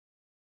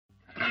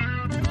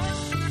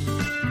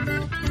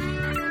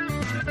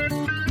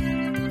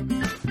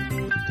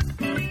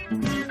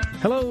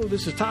Hello,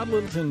 this is Todd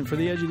Littleton for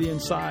The Edge of the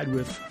Inside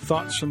with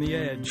Thoughts from the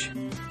Edge.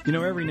 You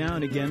know, every now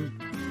and again,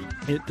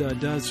 it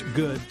does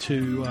good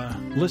to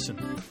listen.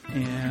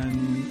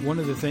 And one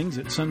of the things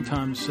that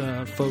sometimes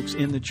folks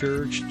in the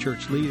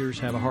church leaders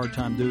have a hard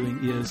time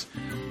doing is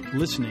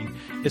listening,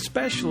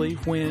 especially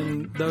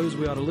when those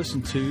we ought to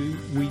listen to,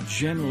 we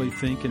generally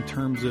think in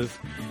terms of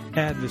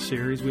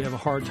adversaries. We have a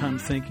hard time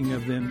thinking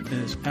of them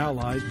as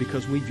allies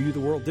because we view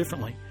the world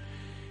differently.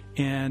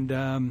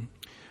 And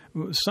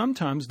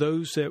sometimes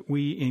those that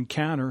we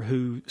encounter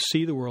who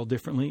see the world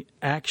differently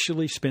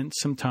actually spent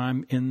some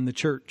time in the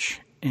church.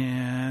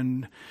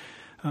 And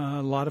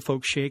a lot of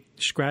folks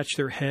scratch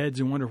their heads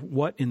and wonder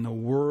what in the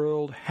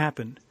world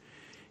happened.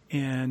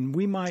 And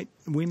we might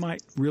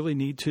really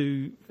need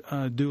to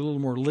do a little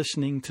more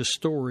listening to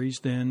stories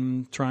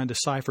than trying to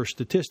cipher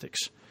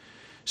statistics.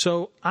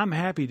 So I'm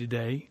happy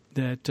today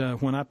that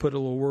when I put a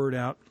little word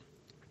out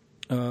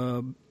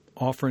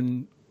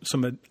offering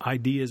some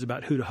ideas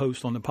about who to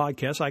host on the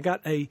podcast, I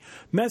got a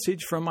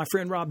message from my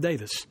friend Rob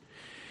Davis.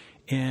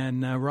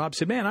 And Rob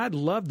said, man, I'd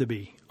love to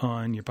be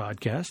on your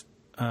podcast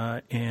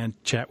and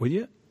chat with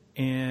you.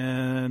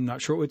 And I'm not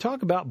sure what we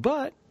talk about,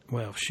 but,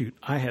 well, shoot,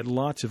 I had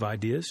lots of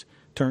ideas.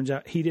 Turns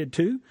out he did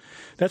too.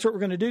 That's what we're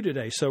going to do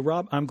today. So,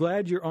 Rob, I'm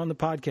glad you're on the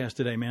podcast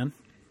today, man.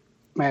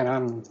 Man,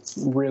 I'm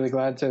really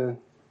glad to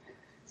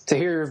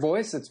hear your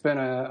voice. It's been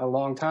a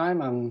long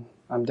time.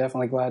 I'm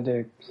definitely glad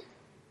to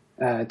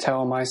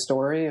tell my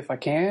story if I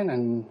can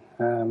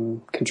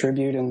and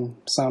contribute in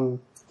some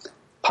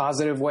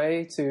positive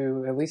way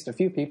to at least a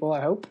few people,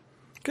 I hope.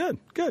 Good.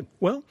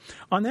 Well,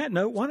 on that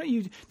note, why don't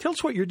you tell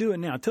us what you're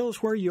doing now? Tell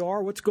us where you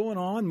are, what's going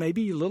on,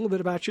 maybe a little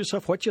bit about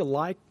yourself, what you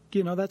like,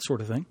 that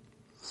sort of thing.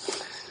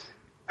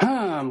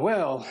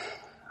 Well,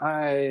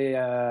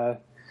 I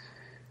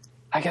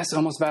guess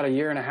almost about a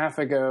year and a half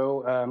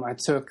ago, I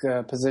took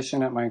a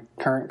position at my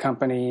current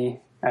company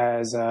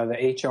as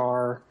the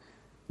HR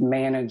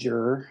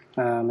manager.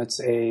 It's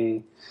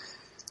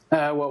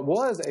what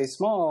was a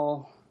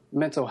small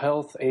mental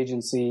health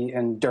agency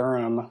in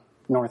Durham,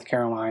 North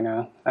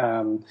Carolina,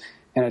 and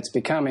it's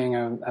becoming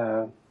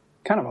a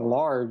kind of a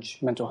large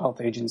mental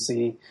health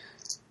agency.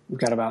 We've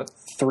got about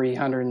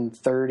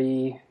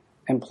 330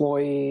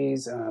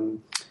 employees.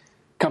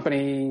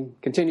 Company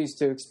continues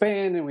to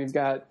expand, and we've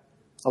got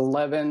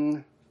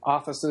 11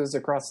 offices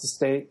across the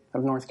state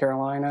of North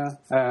Carolina.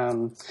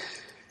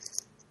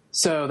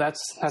 So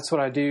that's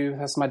what I do.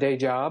 That's my day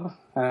job,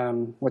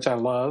 which I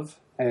love.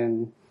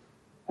 And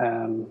I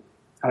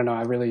don't know.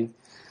 I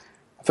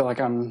feel like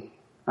I'm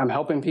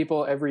helping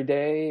people every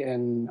day,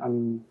 and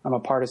I'm a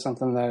part of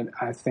something that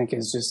I think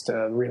is just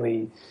a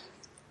really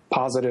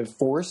positive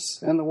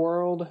force in the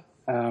world.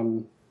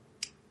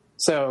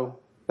 So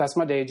that's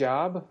my day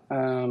job.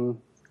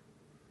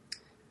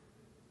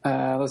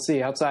 Let's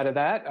see. Outside of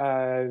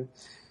that,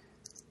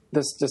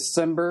 this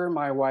December,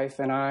 my wife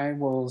and I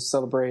will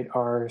celebrate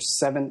our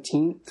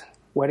 17th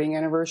wedding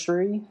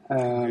anniversary.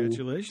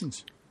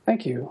 Congratulations.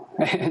 Thank you.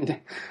 And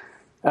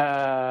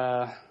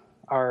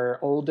our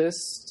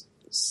oldest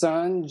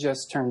son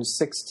just turned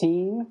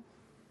 16,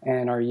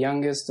 and our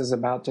youngest is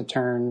about to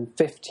turn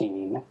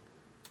 15.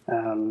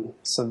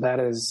 So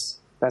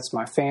that's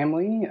my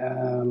family.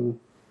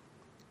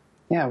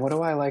 Yeah, what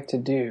do I like to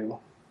do?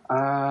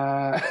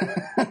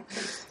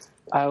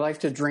 I like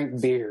to drink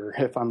beer,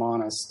 if I'm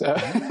honest.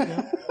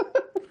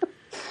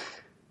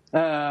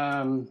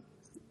 I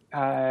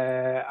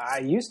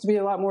used to be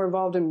a lot more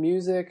involved in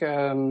music,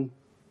 playing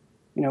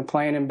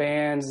in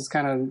bands. Just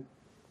kind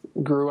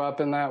of grew up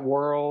in that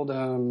world.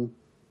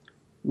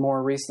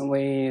 More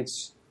recently,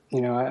 it's,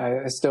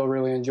 I still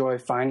really enjoy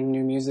finding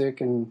new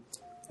music, and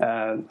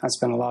I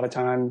spend a lot of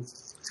time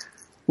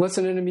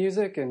listening to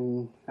music,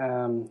 and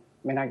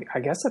I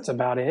guess that's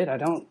about it. I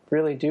don't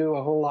really do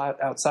a whole lot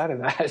outside of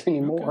that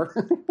anymore.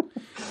 Okay.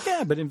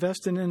 Yeah, but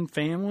investing in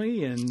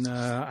family, and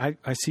I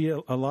see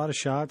a lot of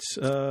shots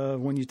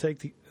when you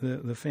take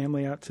the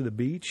family out to the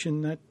beach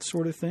and that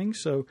sort of thing.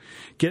 So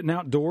getting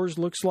outdoors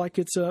looks like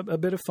it's a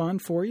bit of fun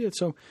for you.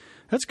 So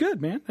that's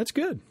good, man. That's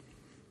good.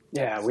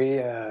 Yeah,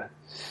 we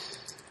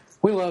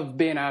love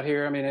being out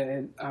here. I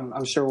mean,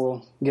 I'm sure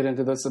we'll get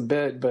into this a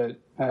bit, but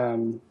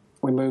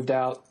we moved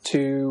out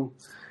to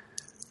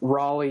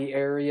Raleigh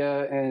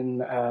area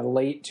in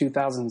late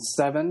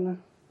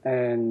 2007,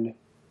 and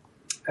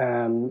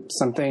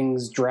some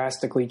things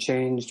drastically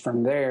changed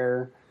from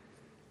there.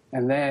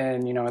 And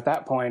then, at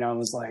that point I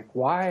was like,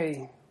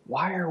 why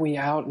are we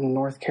out in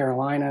North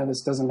Carolina?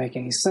 This doesn't make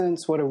any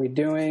sense. What are we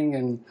doing?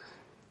 And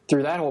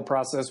through that whole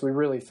process, we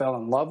really fell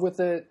in love with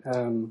it.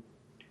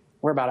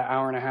 We're about an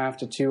hour and a half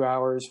to 2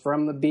 hours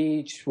from the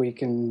beach. We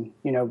can,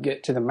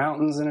 get to the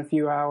mountains in a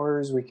few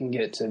hours. We can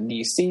get to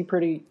DC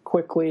pretty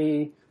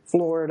quickly,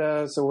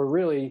 Florida. So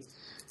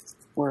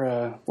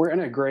we're in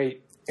a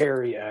great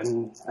area,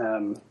 and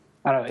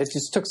I don't know. It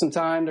just took some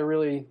time to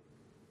really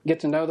get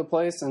to know the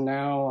place, and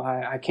now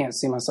I can't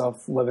see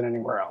myself living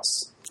anywhere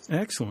else.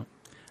 Excellent.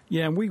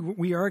 Yeah,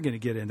 we are going to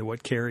get into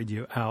what carried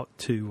you out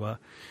to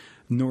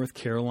North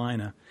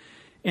Carolina.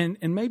 And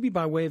maybe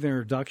by way of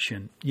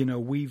introduction,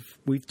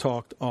 we've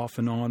talked off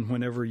and on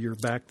whenever you're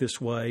back this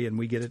way and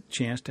we get a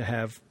chance to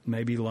have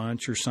maybe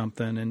lunch or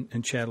something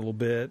and chat a little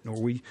bit, or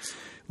a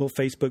little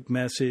Facebook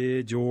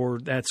message or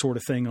that sort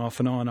of thing off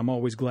and on. I'm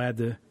always glad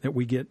that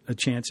we get a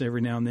chance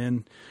every now and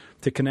then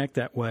to connect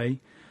that way.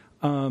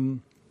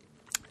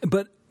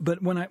 But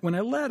when I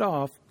led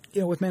off,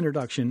 with my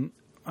introduction,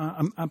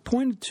 I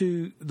pointed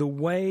to the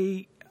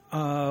way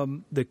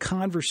the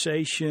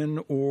conversation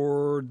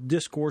or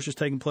discourse is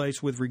taking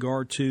place with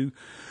regard to,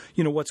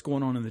 what's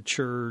going on in the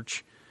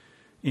church.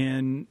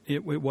 And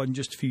it wasn't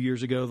just a few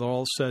years ago that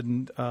all of a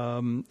sudden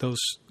those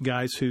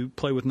guys who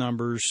play with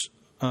numbers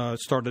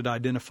started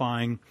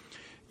identifying,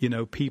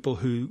 people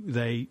who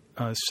they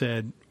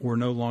said were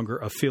no longer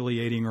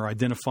affiliating or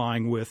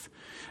identifying with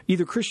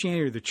either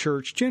Christianity or the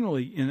church.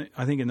 Generally,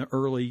 I think in the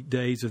early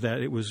days of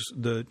that, it was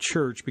the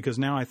church, because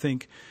now I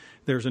think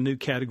there's a new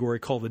category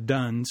called the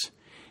Duns.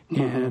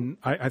 And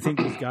I think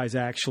these guys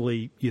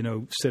actually,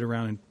 sit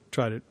around and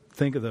try to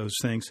think of those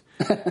things.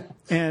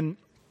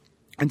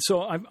 And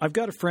so I've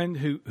got a friend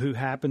who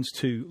happens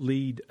to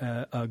lead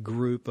a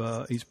group.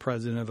 He's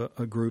president of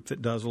a group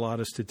that does a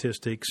lot of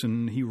statistics,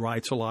 and he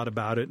writes a lot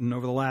about it. And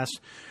over the last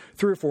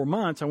 3 or 4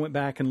 months, I went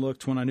back and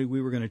looked when I knew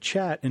we were going to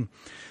chat, and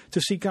to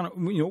see kind of,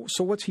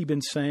 so what's he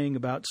been saying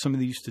about some of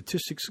these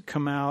statistics that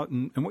come out.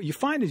 And what you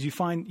find is you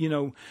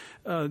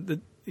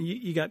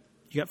got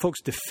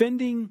folks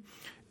defending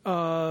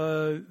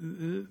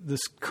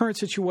this current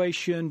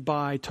situation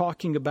by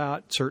talking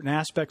about certain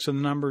aspects of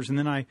the numbers. And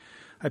then I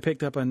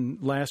picked up on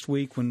last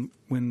week when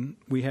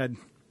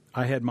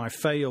I had my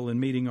fail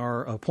in meeting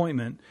our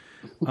appointment.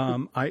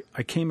 I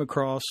came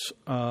across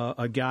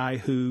a guy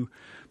who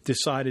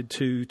decided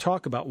to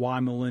talk about why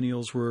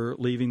millennials were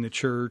leaving the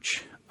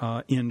church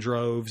in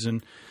droves.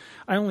 And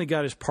I only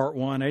got his part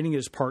 1. I didn't get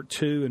his part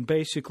 2. And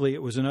basically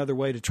it was another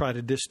way to try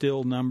to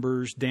distill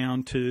numbers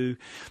down to,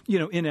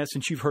 in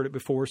essence, you've heard it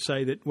before,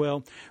 say that,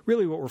 well,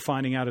 really what we're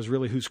finding out is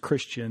really who's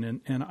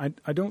Christian. And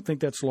I don't think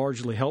that's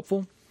largely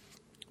helpful,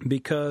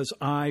 because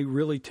I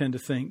really tend to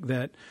think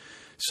that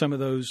some of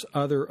those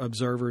other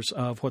observers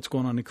of what's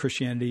going on in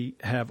Christianity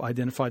have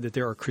identified that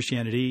there are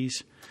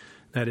Christianities.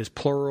 That is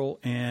plural.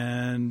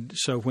 And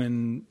so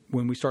when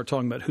we start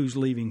talking about who's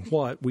leaving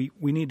what, we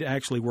need to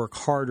actually work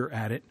harder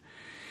at it.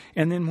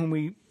 And then when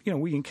we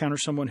encounter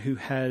someone who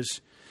has,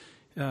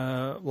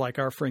 like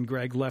our friend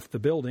Greg, left the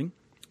building,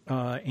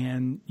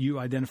 and you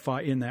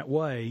identify in that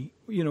way,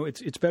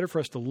 it's better for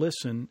us to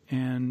listen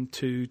and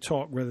to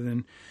talk rather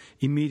than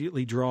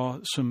immediately draw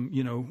some,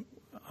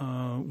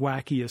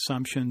 wacky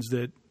assumptions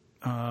that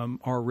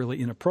are really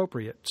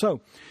inappropriate.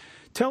 So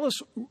tell us,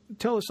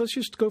 let's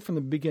just go from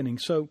the beginning.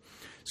 So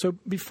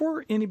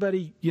before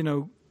anybody,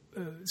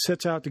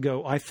 sets out to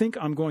go, I think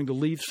I'm going to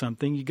leave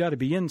something, you got to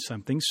be in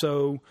something.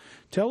 So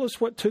tell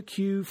us what took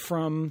you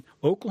from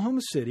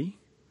Oklahoma City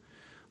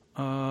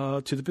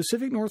to the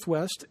Pacific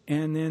Northwest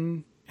and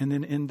then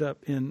end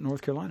up in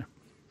North Carolina.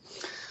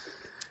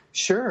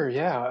 Sure,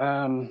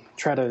 yeah.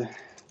 Try to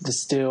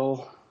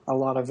distill a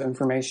lot of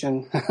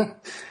information.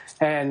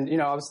 And,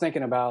 I was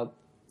thinking about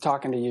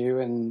talking to you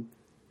and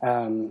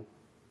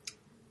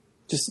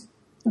just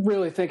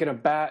really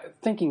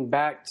thinking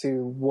back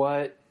to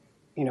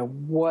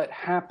what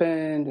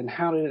happened and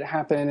how did it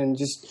happen, and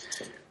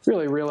just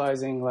really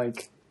realizing,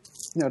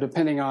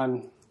 depending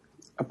on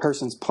a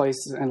person's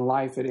place in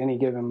life at any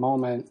given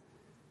moment,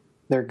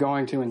 they're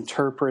going to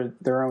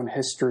interpret their own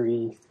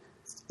history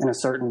in a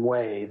certain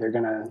way. They're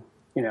going to,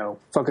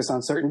 focus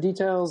on certain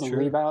details and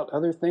Sure. leave out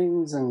other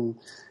things. And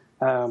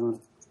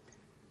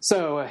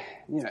so,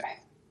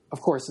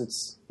 of course,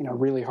 it's,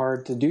 really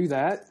hard to do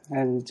that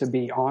and to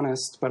be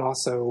honest, but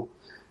also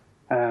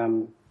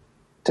to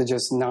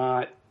just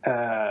not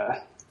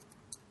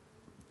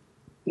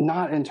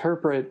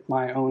interpret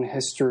my own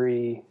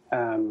history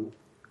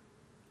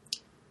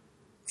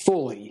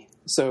fully.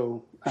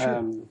 So,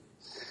 Sure.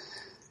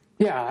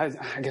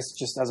 I guess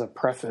just as a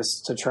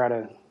preface to try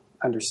to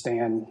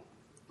understand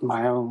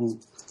my own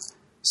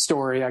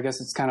story, I guess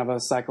it's kind of a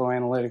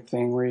psychoanalytic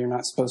thing where you're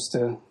not supposed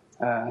to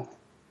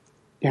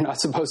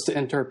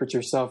interpret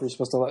yourself. You're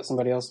supposed to let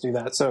somebody else do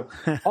that. So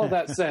all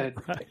that said,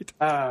 Right.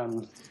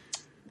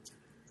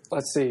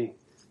 Let's see.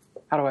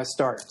 How do I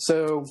start?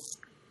 So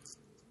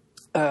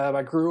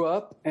I grew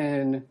up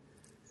for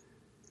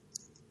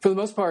the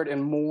most part,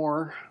 in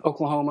Moore,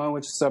 Oklahoma,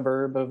 which is a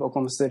suburb of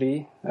Oklahoma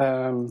City.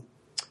 And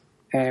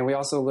we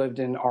also lived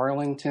in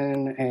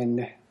Arlington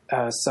and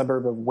a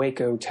suburb of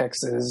Waco,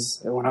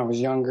 Texas, when I was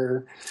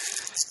younger.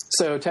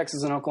 So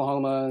Texas and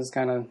Oklahoma is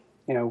kind of,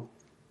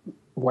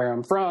 where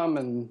I'm from,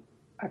 and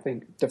I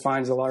think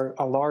defines a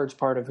large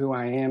part of who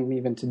I am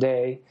even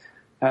today.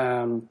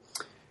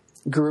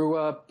 Grew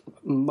up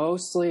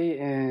mostly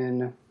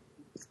in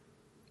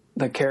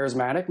the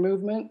charismatic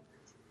movement.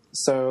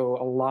 So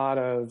a lot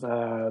of,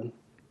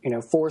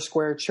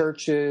 Foursquare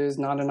churches,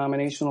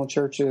 non-denominational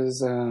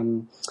churches,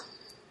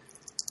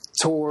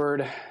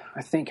 toward,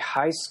 I think,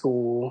 high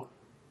school,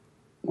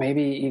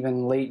 maybe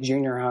even late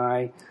junior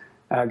high.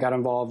 got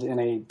involved in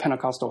a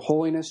Pentecostal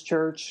holiness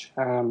church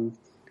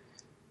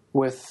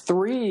with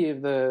three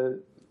of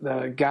the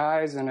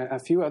guys and a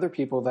few other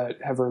people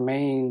that have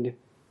remained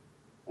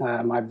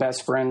my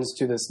best friends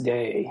to this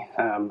day.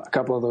 A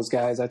couple of those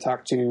guys I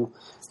talk to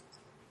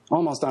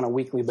almost on a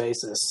weekly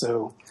basis.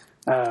 So,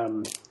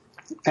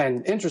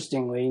 and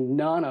interestingly,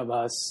 none of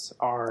us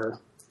are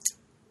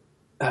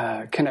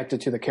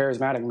connected to the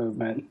charismatic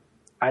movement.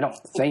 I don't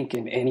think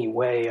in any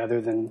way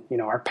other than,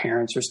 our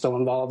parents are still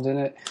involved in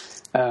it.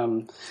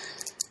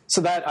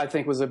 So that I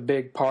think was a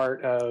big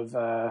part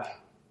of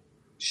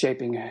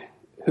shaping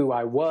who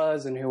I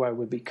was and who I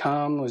would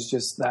become, was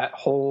just that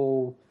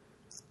whole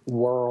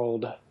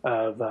world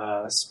of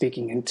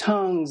speaking in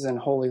tongues and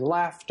holy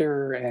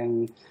laughter.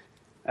 And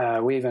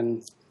we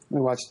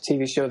watched a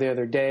TV show the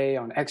other day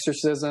on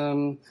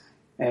exorcism,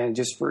 and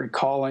just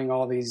recalling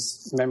all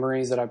these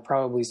memories that I've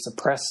probably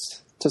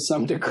suppressed to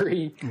some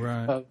degree,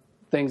 right, of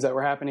things that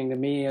were happening to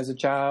me as a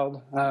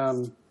child.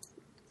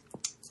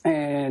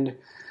 And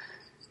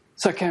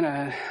so I kind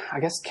of,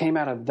 I guess, came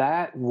out of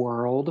that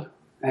world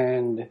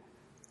and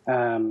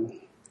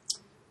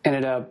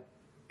ended up,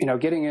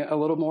 getting a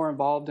little more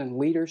involved in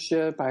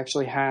leadership. I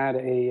actually had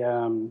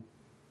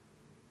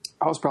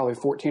I was probably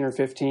 14 or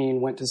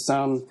 15, went to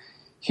some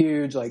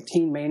huge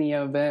Teen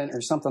Mania event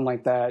or something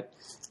like that.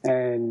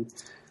 And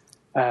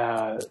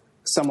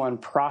someone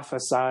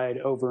prophesied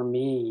over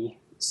me,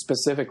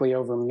 specifically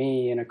over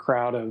me, in a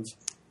crowd of,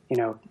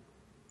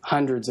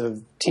 hundreds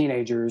of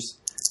teenagers,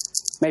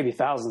 maybe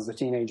thousands of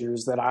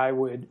teenagers, that I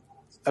would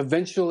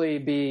eventually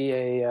be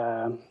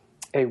a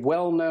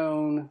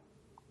well-known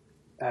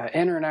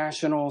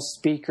international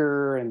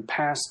speaker and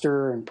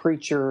pastor and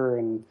preacher.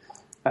 And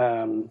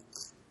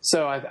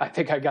so I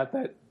think I got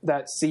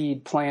that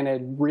seed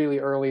planted really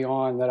early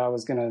on, that I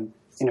was going to,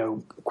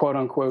 quote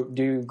unquote,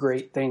 do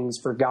great things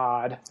for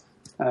God,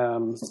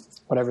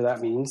 whatever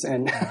that means.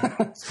 And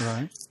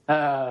right.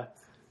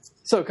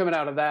 So coming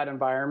out of that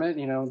environment,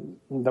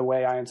 the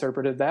way I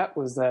interpreted that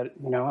was that,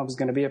 I was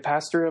going to be a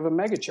pastor of a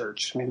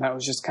megachurch. I mean, that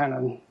was just kind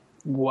of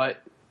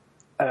what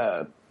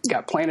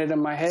got planted in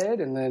my head.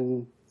 And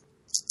then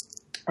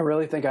I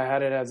really think I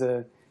had it as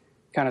a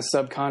kind of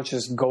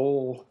subconscious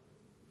goal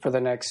for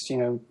the next,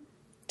 10,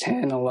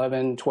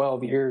 11,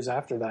 12 years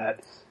after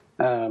that.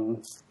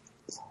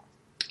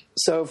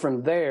 So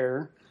from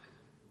there,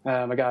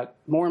 I got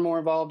more and more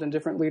involved in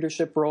different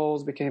leadership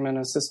roles, became an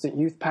assistant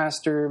youth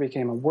pastor,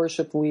 became a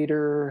worship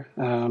leader,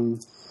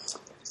 and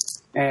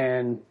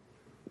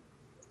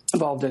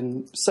involved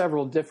in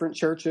several different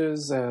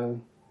churches.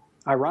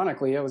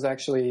 Ironically, I was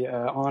actually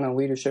on a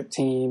leadership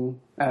team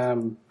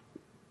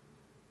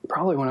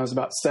probably when I was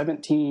about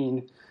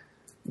 17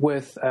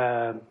 with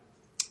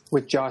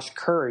Josh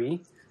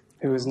Curry,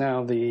 who is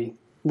now the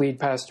lead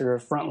pastor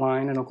of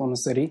Frontline in Oklahoma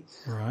City.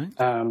 Right.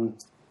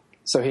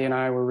 So he and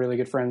I were really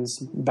good friends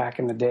back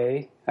in the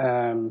day.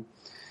 Let's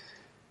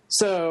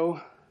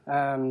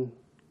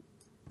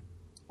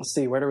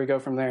see, where do we go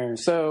from there?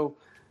 So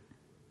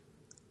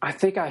I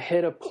think I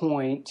hit a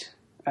point,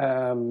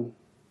 I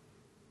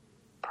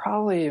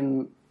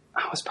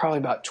was probably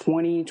about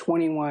 20,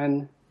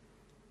 21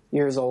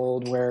 years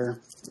old, where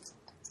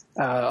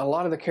a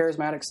lot of the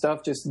charismatic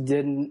stuff just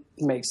didn't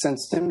make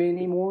sense to me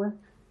anymore.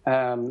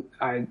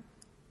 I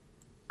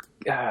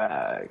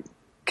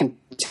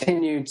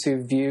continued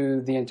to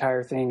view the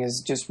entire thing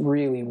as just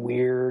really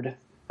weird.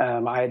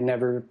 I had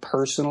never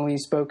personally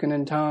spoken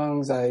in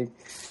tongues. I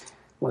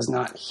was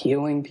not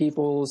healing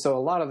people. So a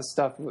lot of the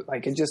stuff,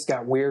 it just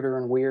got weirder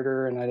and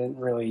weirder, and I didn't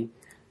really,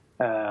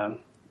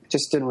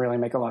 just didn't really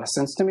make a lot of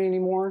sense to me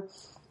anymore.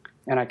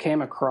 And I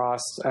came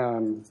across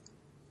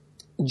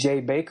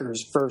Jay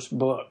Baker's first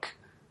book,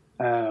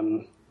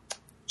 Son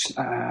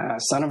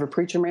of a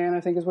Preacher Man, I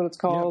think is what it's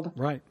called.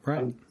 Yeah,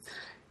 right.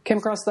 Came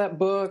across that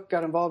book,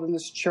 got involved in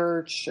this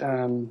church,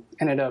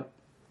 ended up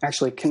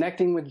actually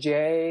connecting with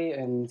Jay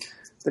and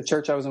the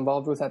church I was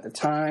involved with at the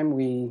time.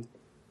 We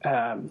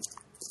had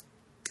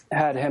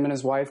him and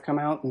his wife come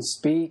out and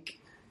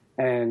speak,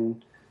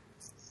 and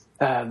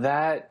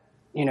that,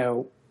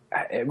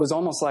 it was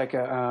almost like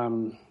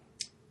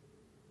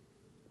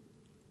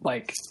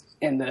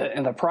in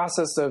the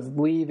process of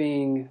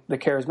leaving the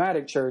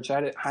charismatic church,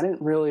 I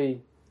hadn't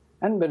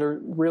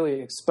been really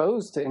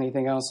exposed to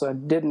anything else, so I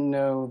didn't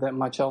know that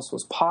much else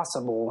was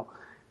possible.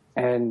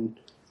 And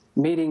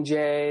meeting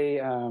Jay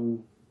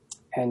and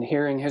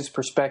hearing his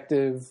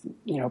perspective,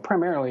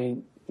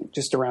 primarily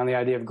just around the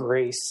idea of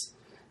grace,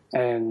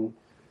 and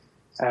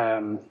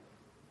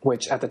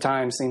which at the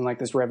time seemed like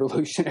this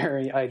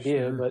revolutionary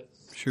idea, but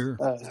sure,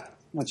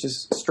 which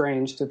is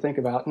strange to think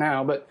about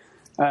now. But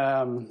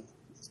that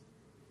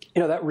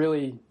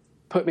really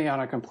put me on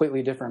a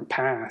completely different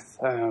path.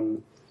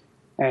 And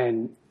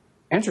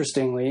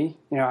interestingly,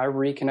 I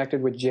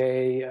reconnected with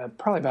Jay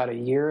probably about a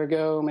year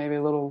ago, maybe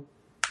a little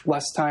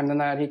less time than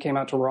that. He came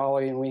out to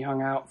Raleigh and we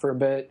hung out for a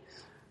bit.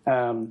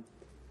 And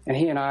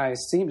he and I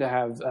seem to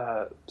have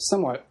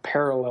somewhat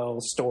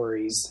parallel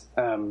stories.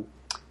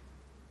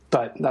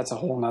 But that's a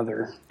whole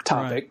nother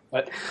topic.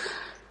 Right. But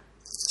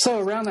so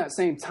around that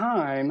same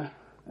time,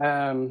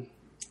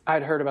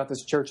 I'd heard about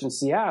this church in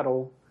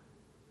Seattle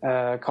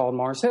called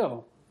Mars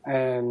Hill.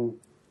 And,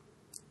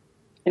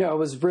 you know, it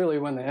was really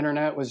when the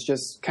internet was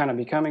just kind of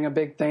becoming a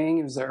big thing.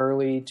 It was the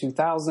early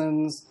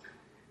 2000s.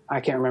 I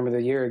can't remember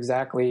the year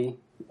exactly.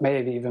 May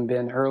have even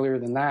been earlier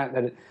than that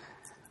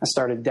I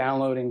started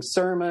downloading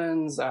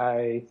sermons.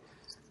 I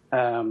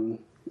found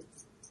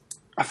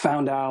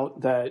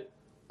out that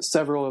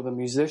several of the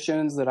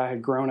musicians that I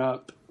had grown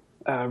up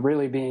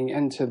really being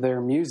into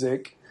their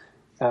music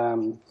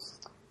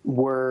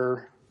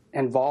were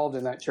involved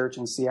in that church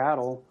in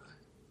Seattle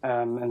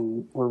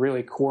and were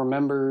really core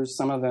members,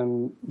 some of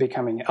them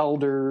becoming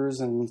elders.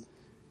 And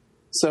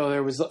so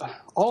there was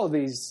all of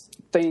these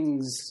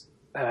things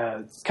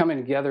coming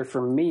together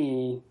for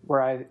me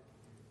where I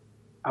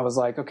was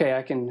like, okay,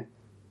 I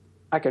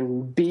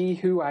can be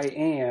who I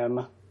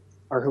am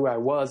or who I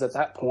was at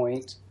that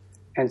point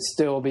and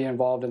still be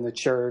involved in the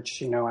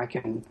church. You know, I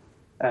can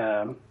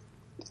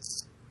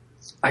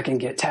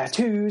get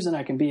tattoos and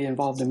I can be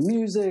involved in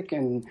music,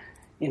 and,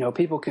 you know,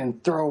 people can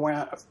throw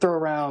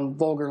around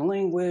vulgar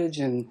language.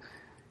 And it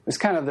was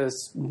kind of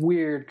this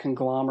weird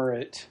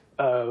conglomerate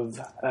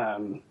of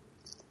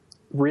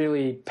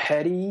really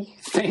petty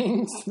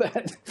things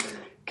that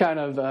kind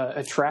of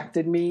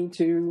attracted me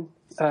to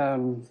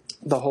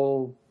the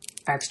whole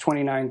Acts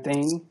 29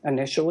 thing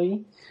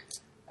initially.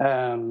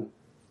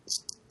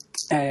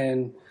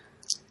 And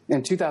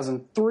in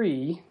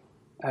 2003,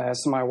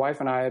 so my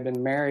wife and I had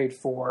been married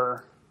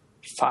for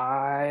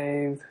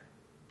 5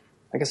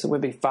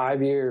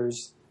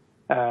 years.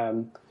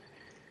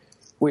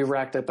 We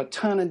racked up a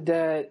ton of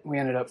debt. We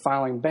ended up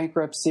filing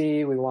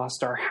bankruptcy. We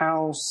lost our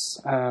house.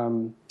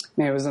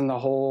 It was in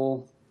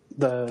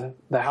the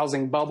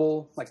housing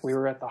bubble. Like, we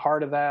were at the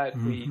heart of that.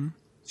 Mm-hmm. We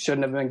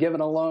shouldn't have been given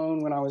a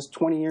loan when I was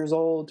 20 years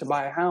old to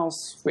buy a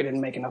house. We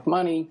didn't make enough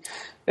money,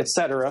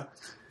 etc.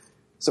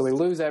 So we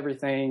lose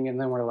everything, and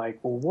then we're like,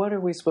 well, what are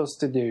we supposed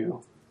to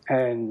do?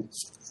 And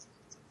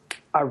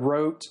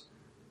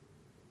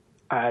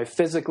I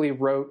physically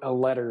wrote a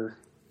letter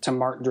to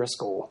Mark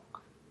Driscoll,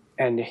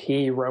 and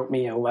he wrote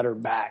me a letter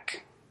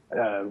back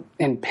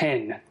in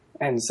pen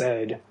and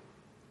said,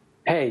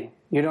 hey,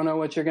 you don't know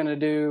what you're going to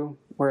do.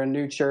 We're a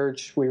new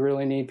church. We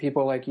really need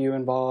people like you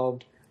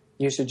involved.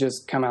 You should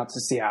just come out to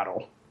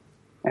Seattle.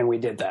 And we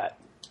did that.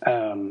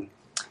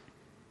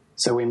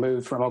 So we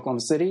moved from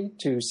Oklahoma City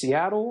to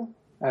Seattle.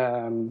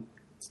 And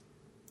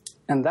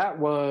that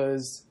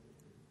was,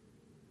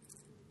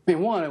 it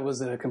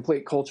was a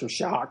complete culture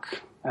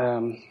shock. I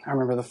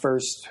remember the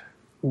first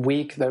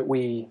week that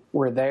we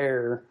were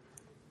there,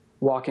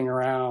 walking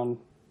around,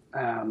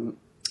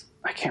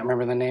 I can't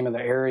remember the name of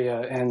the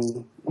area,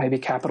 and maybe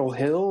Capitol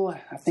Hill,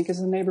 I think is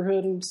the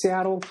neighborhood in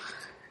Seattle.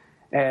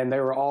 And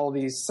there were all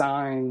these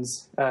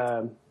signs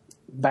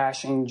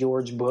bashing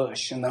George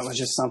Bush, and that was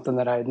just something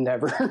that I had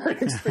never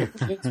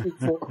experienced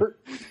before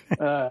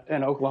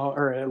in Oklahoma,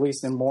 or at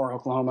least in Moore,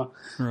 Oklahoma.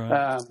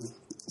 Right.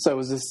 So it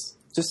was this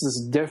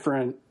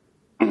different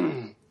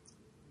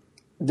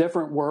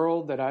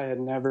world that I had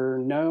never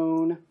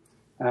known.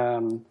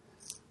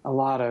 A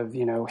lot of,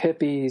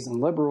 hippies and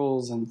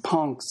liberals and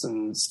punks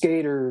and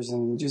skaters,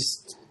 and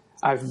just,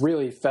 I've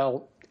really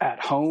felt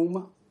at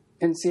home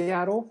in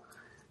Seattle.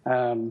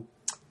 And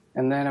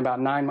then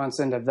about 9 months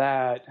into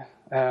that,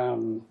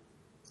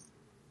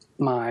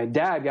 my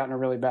dad got in a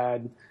really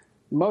bad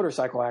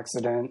motorcycle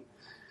accident,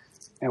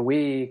 and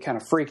we kind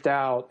of freaked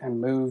out and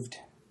moved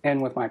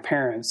in with my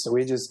parents. So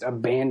we just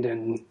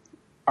abandoned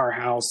our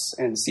house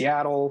in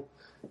Seattle.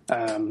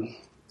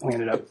 We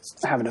ended up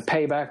having to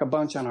pay back a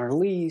bunch on our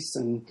lease,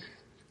 and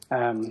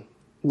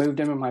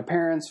moved in with my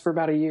parents for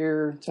about a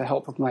year to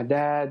help with my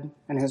dad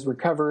and his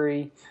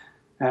recovery.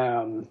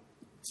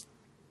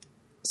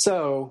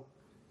 So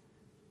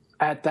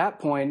at that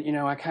point,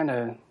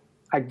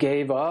 I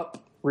gave up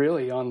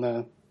really on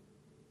the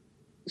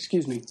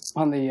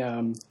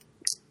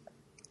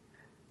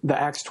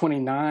Acts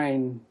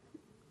 29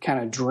 kind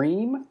of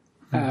dream.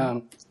 Mm-hmm.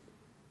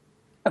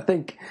 I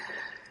think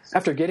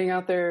after getting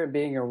out there and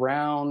being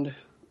around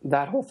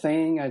that whole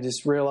thing, I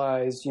just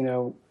realized,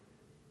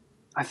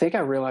 I think I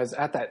realized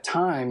at that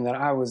time that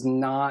I was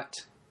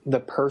not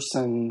the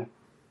person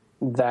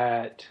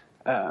that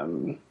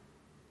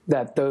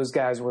those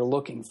guys were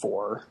looking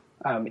for.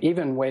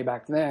 Even way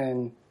back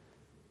then,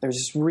 there's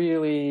just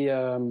really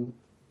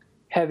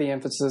heavy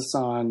emphasis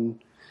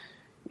on,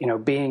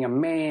 being a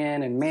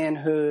man and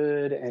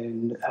manhood,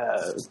 and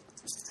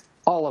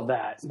all of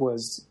that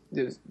was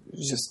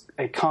just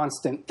a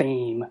constant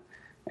theme.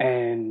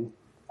 And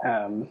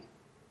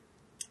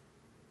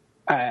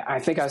I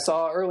think I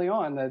saw early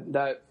on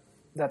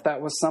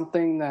that was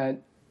something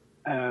that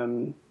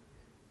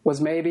was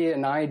maybe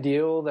an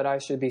ideal that I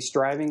should be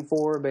striving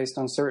for based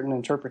on certain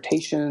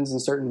interpretations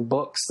and certain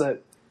books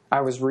that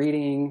I was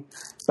reading,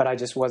 but I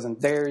just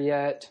wasn't there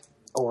yet,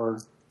 or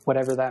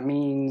whatever that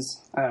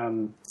means.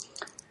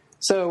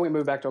 So we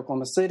moved back to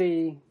Oklahoma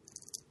City,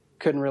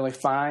 couldn't really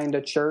find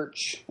a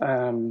church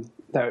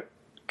that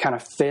kind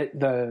of fit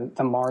the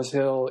Mars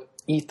Hill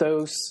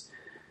ethos.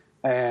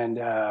 And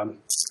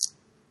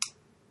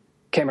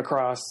came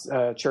across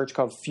a church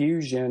called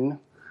Fusion,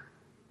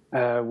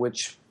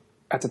 which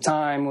at the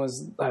time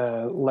was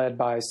led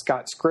by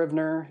Scott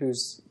Scrivener,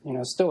 who's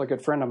still a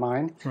good friend of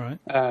mine. Right.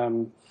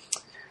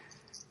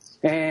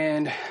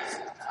 And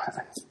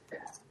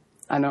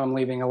I know I'm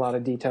leaving a lot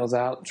of details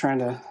out, trying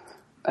to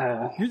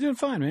You're doing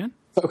fine, man.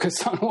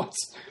 focus on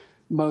what's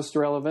most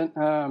relevant.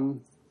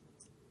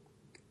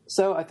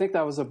 So I think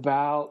that was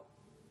about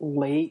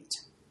late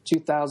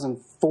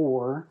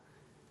 2004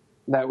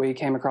 that we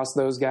came across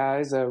those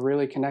guys,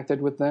 really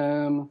connected with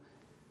them,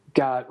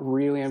 got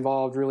really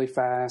involved really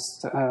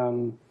fast,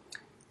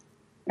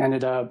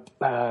 ended up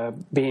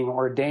being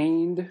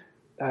ordained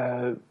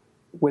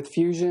with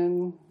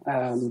Fusion,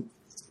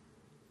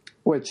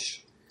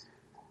 which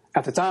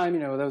at the time,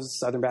 that was a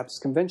Southern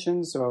Baptist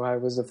convention, so I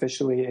was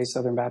officially a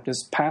Southern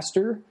Baptist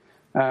pastor,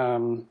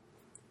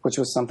 which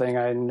was something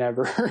I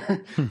never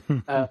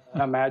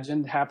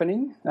imagined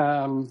happening.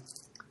 And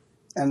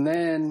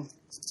then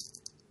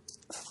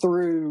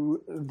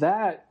through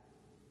that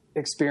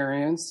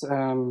experience,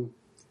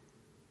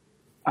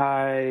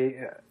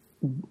 I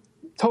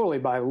totally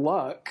by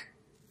luck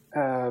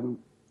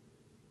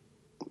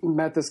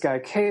met this guy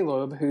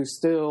Caleb, who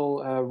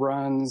still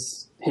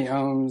owns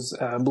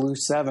Blue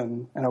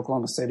 7 in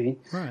Oklahoma City.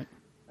 Right.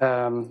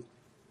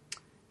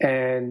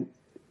 And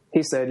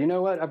he said, "You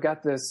know what? I've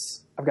got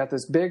this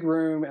big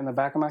room in the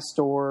back of my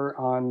store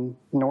on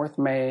North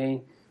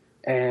May,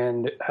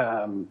 and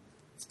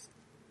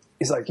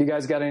he's like, you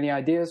guys got any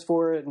ideas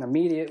for it?" And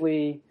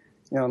immediately,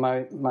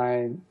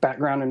 my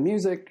background in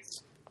music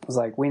was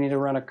like, we need to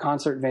run a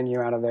concert venue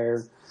out of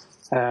there.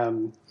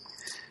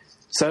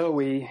 So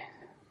we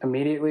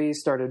immediately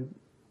started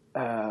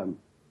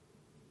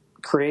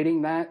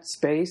creating that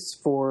space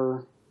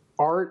for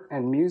art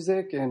and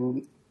music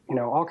and,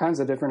 all kinds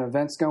of different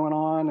events going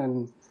on,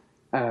 and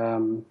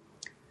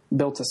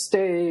built a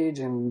stage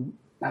and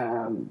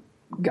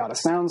got a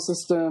sound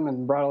system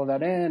and brought all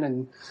that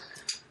in.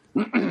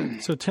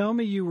 And So tell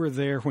me you were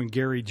there when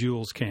Gary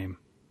Jules came.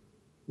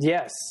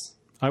 yes,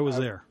 I was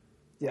there.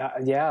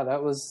 yeah,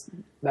 that was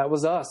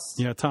us.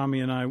 Yeah,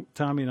 Tommy and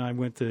I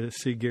went to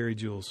see Gary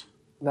Jules.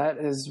 That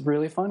is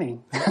really funny.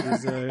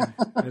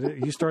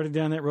 You started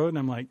down that road, and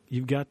I'm like,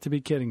 you've got to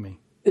be kidding me.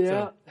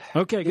 Yeah.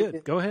 So, okay,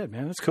 good. Go ahead,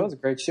 man. That's cool. That was a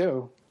great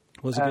show.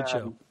 It was a good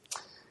show.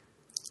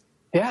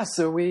 Yeah,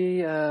 so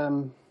we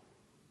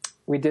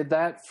did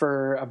that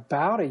for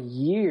about a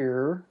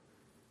year,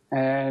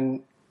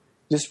 and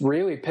just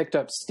really picked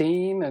up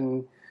steam.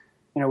 And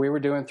we were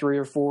doing 3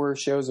 or 4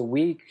 shows a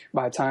week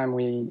by the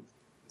time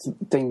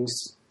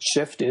things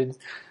shifted.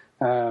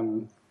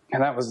 And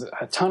that was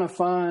a ton of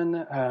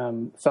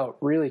fun. Felt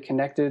really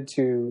connected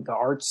to the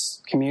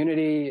arts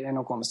community in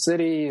Oklahoma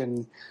City.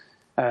 And,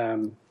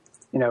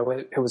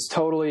 it was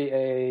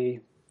totally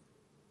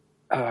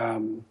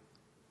there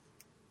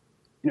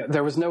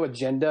was no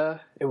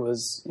agenda. It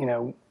was,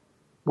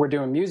 we're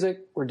doing music,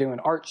 we're doing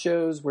art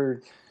shows,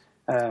 no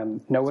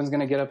one's going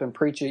to get up and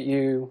preach at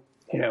you,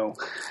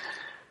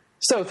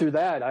 So through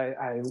that,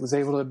 I was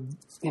able to,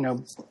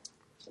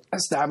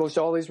 establish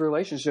all these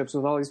relationships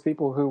with all these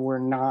people who were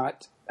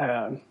not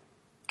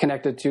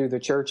connected to the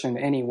church in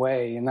any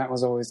way. And that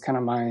was always kind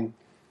of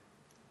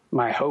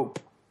my hope,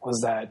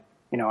 was that,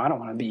 I don't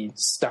want to be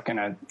stuck in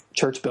a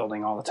church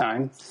building all the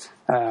time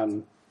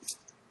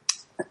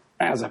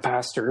as a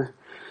pastor.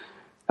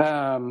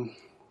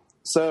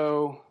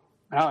 So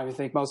I don't even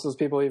think most of those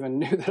people even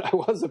knew that I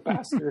was a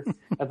pastor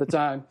at the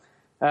time.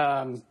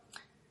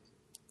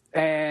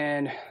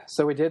 And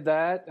so we did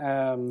that.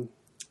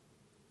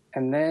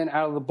 And then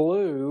out of the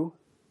blue,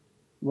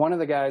 one of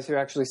the guys who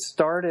actually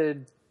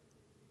started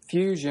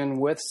Fusion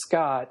with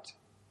Scott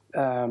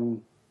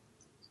sent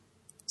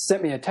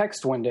me a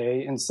text one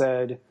day and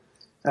said,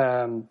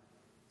 I'm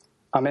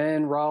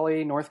in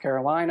Raleigh, North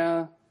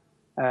Carolina.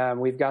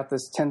 We've got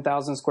this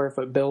 10,000 square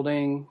foot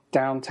building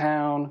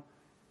downtown.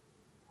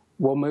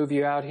 We'll move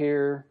you out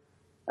here.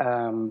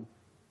 And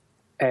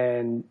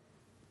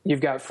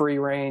you've got free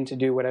reign to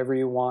do whatever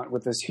you want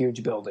with this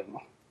huge building.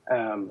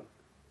 And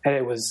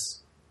it was,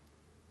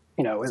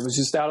 it was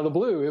just out of the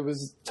blue. It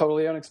was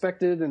totally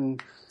unexpected.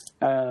 And,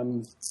 at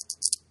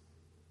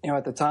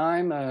the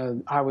time,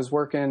 I was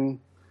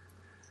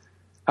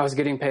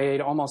getting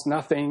paid almost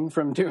nothing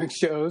from doing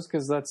shows,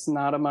 because that's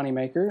not a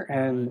moneymaker.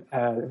 And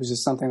it was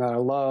just something that I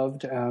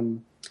loved.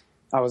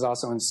 I was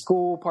also in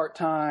school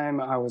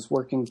part-time. I was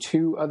working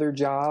 2 other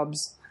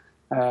jobs.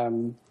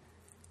 And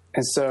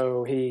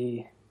so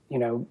he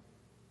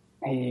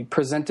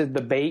presented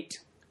the bait,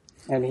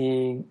 and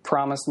he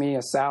promised me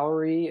a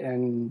salary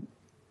and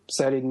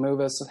said he'd move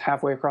us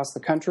halfway across the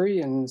country.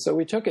 And so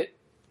we took it,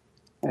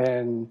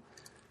 and,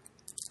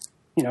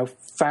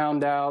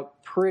 found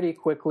out pretty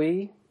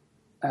quickly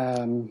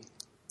that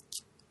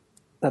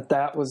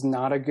was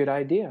not a good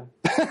idea.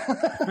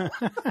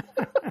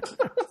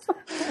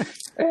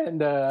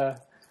 And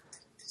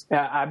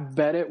I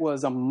bet it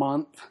was a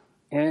month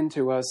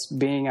into us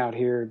being out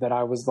here that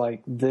I was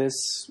like,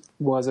 this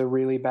was a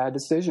really bad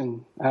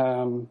decision.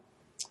 And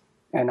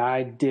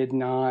I did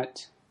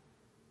not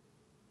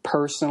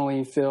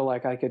personally feel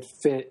like I could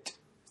fit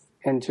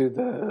into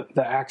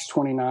the Acts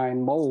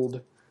 29 mold.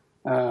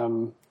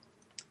 And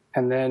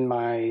then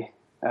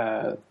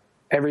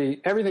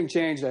everything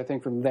changed, I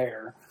think, from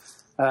there.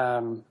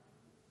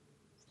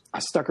 I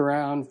stuck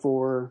around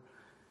for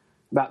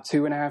about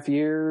 2.5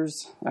 years.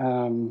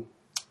 And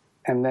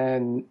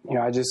then,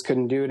 I just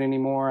couldn't do it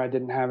anymore. I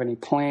didn't have any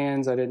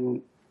plans.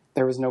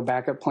 There was no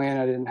backup plan.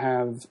 I didn't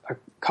have a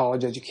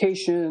college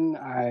education.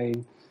 I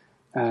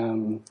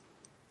didn't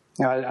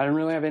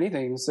really have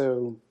anything.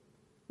 So,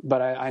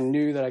 but I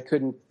knew that I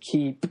couldn't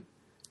keep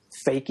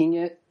faking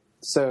it.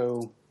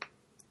 So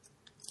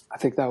I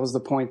think that was the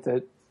point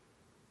that,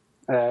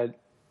 at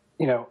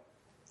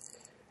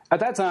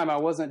that time I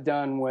wasn't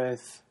done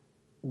with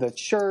the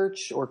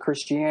church or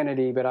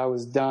Christianity, but I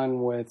was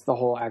done with the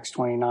whole Acts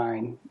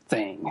 29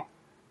 thing.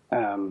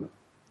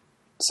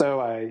 So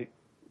I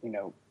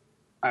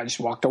just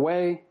walked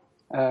away.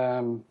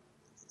 And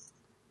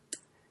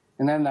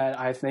then that,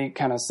 I think,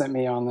 kind of sent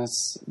me on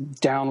this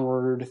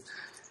downward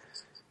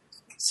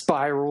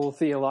spiral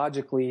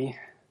theologically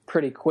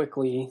pretty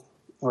quickly,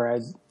 where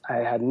I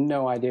had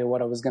no idea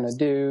what I was going to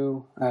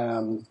do.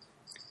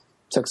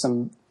 Took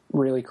some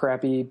really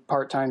crappy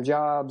part-time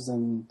jobs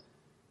and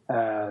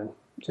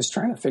just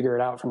trying to figure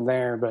it out from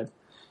there. But,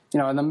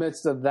 in the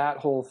midst of that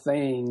whole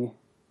thing,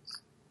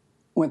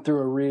 went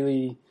through a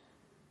really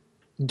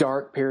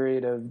dark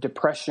period of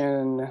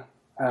depression.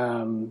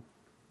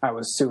 I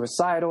was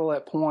suicidal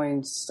at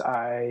points.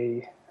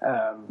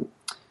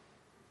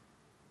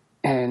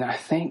 And I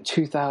think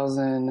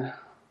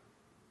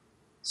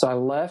so I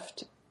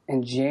left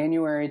in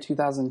January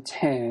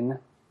 2010,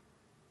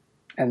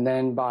 and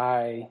then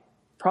by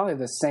probably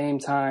the same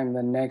time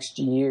the next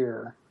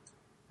year,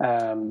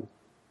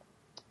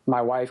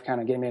 my wife kind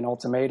of gave me an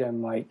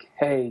ultimatum, like,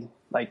 hey,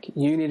 like,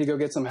 you need to go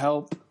get some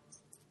help,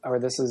 or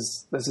this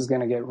is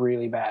going to get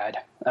really bad.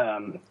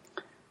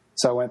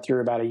 So I went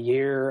through about a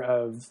year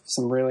of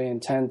some really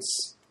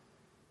intense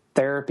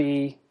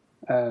therapy.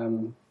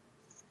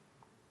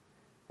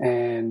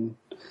 And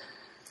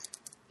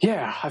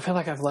yeah, I feel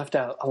like I've left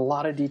out a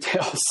lot of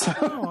details.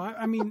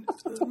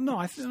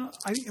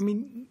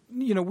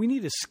 We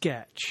need a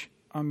sketch.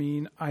 I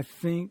mean, I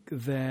think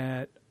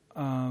that,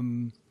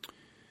 to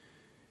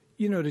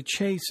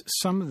chase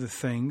some of the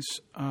things,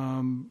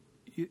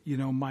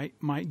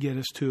 might get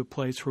us to a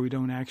place where we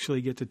don't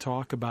actually get to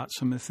talk about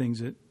some of the things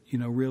that,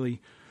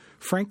 really,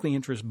 frankly,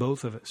 interest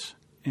both of us.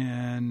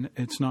 And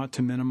it's not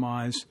to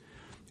minimize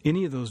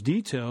any of those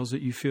details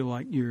that you feel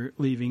like you're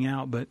leaving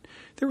out, but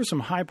there were some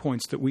high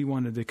points that we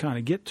wanted to kind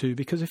of get to,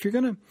 because if you're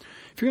going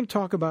to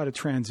talk about a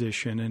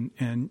transition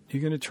and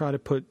you're going to try to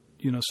put,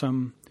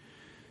 some,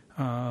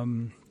 I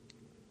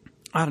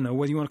don't know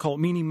whether you want to call it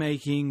meaning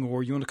making,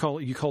 or you want to call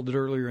it, you called it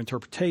earlier,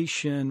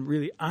 interpretation.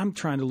 Really, I'm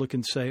trying to look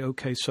and say,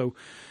 okay, so,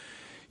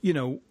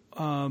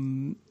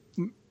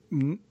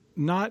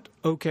 not,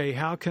 okay,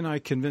 how can I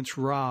convince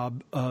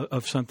Rob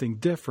of something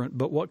different,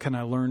 but what can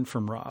I learn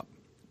from Rob?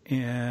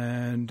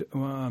 And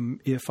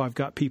if I've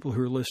got people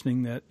who are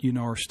listening that,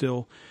 are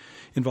still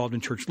involved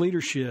in church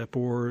leadership,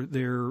 or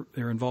they're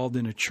involved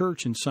in a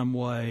church in some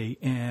way,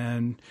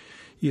 and,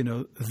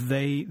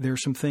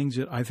 there's some things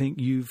that I think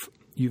you've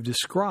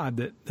described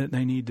that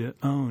they need to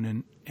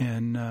own.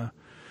 And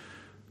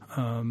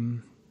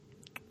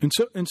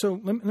so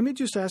let me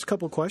just ask a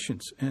couple of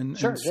questions and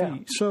Sure, see. Yeah.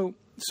 So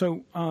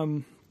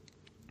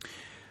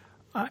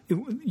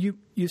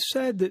you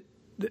said that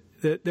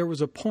there was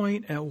a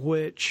point at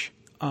which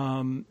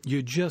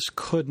you just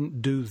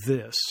couldn't do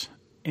this,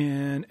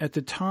 and at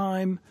the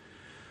time,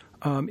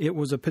 it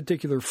was a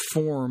particular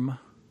form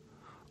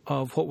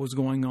of what was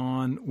going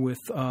on with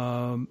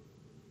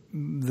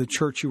the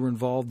church you were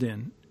involved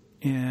in,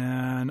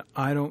 and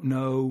I don't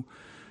know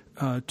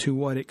to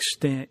what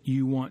extent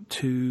you want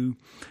to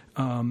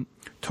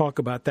talk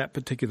about that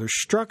particular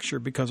structure,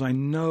 because I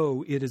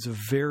know it is a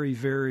very,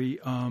 very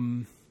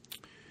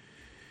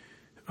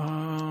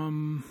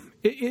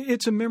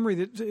it's a memory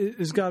that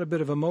has got a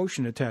bit of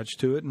emotion attached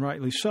to it, and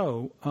rightly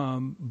so.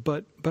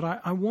 But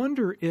I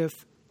wonder if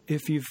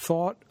you've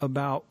thought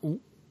about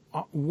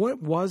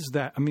what was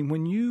that. I mean,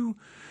 when you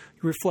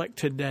reflect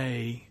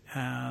today,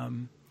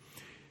 I've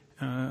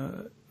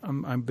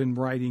been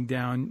writing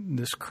down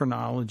this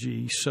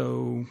chronology,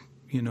 so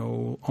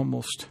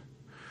almost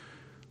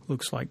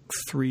looks like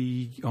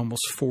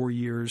almost 4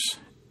 years,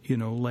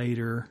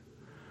 later,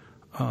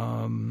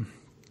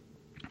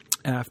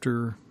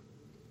 after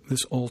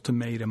this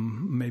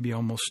ultimatum, maybe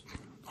almost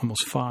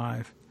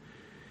 5,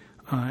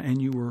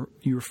 and you were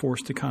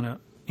forced to kind of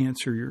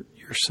answer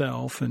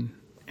yourself and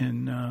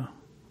kind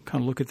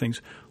of look at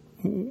things.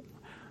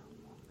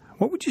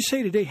 What would you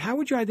say today? How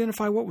would you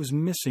identify what was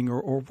missing,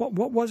 or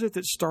what was it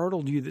that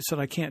startled you that said,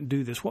 I can't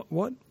do this?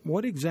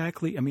 What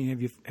exactly? I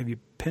mean, have you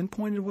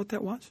pinpointed what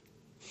that was?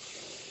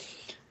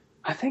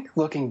 I think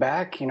looking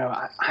back,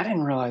 I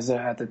didn't realize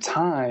that at the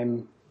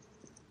time,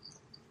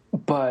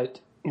 but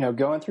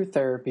going through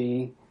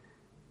therapy,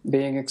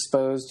 being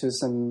exposed to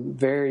some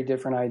very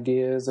different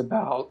ideas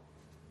about,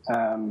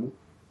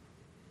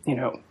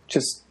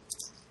 just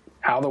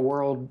how the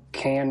world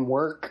can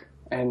work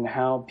and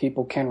how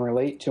people can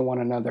relate to one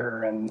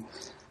another, and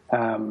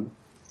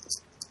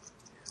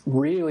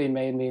really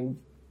made me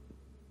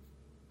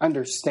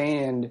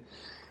understand,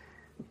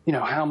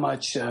 how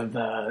much of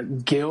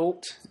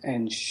guilt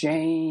and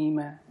shame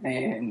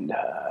and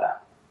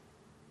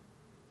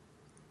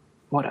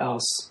what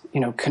else?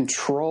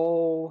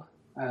 Control,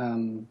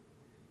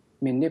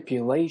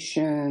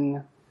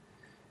 manipulation.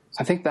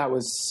 I think that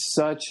was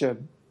such a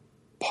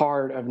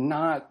part of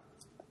not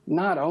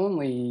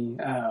only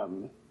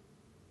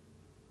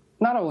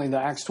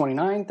the Acts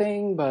 29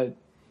 thing, but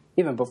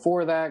even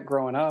before that,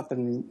 growing up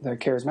in the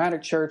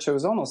charismatic church, it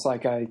was almost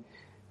like I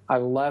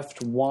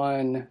left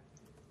one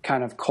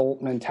kind of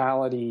cult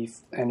mentality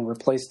and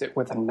replaced it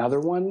with another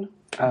one.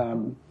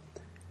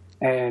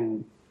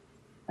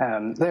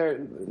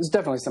 There's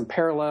definitely some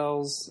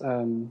parallels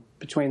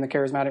between the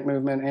charismatic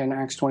movement and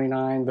Acts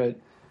 29, but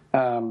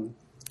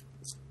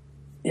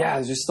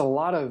just a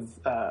lot of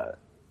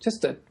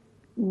just a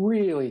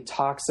really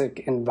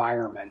toxic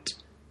environment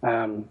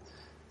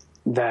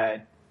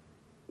that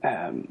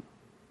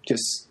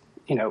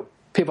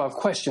people have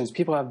questions,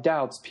 people have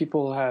doubts,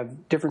 people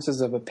have differences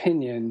of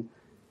opinion,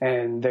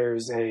 and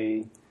there's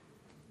a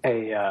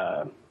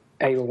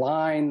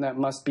line that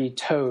must be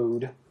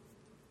towed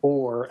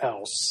or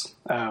else.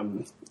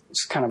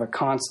 It's kind of a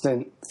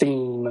constant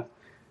theme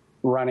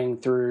running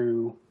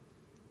through,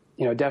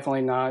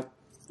 definitely not,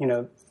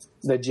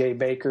 the Jay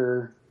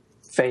Baker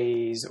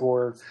phase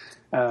or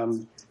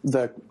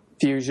the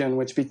fusion,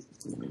 which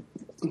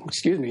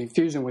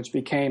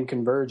became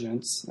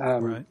convergence.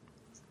 Right.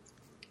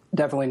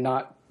 Definitely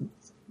not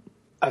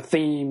a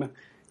theme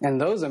in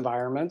those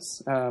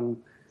environments,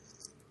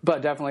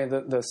 but definitely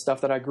the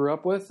stuff that I grew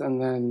up with,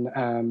 and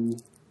then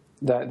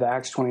the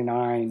Acts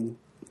 29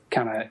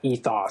 kind of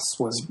ethos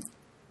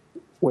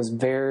was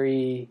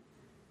very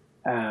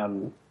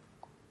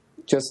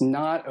just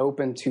not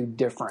open to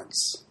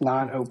difference,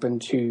 not open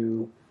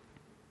to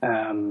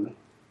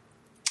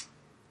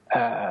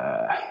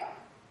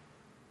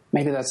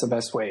maybe that's the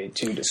best way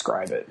to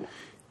describe it.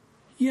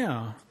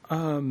 Yeah.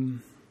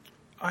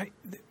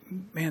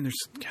 There's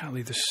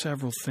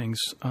several things.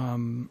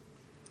 On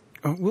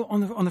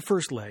the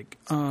first leg,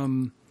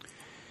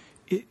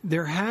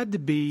 there had to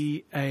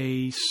be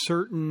a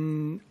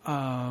certain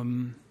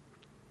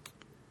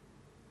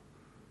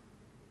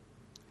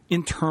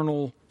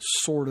internal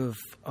sort of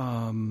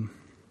I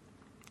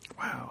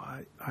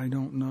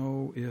don't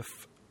know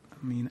if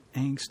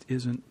angst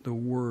isn't the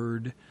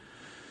word.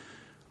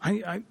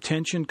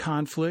 Tension,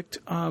 conflict.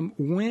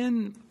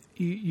 When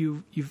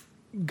you've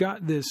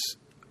got this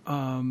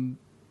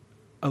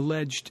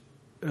alleged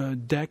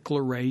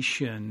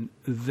declaration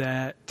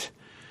that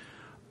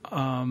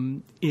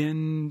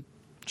in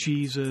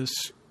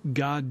Jesus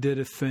God did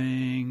a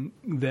thing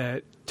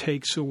that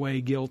takes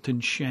away guilt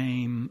and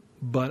shame,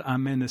 but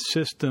I'm in a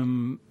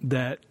system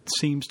that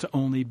seems to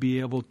only be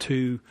able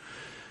to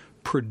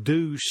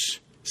produce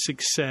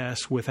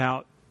success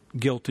without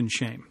guilt and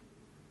shame.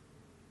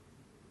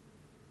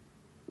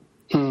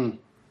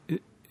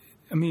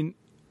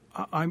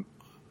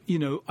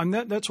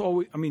 That's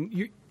always.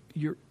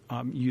 You're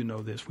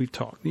this. We've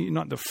talked. You're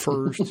not the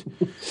first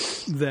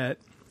that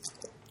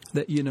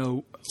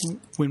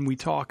when we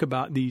talk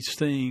about these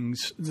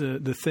things,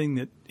 the thing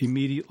that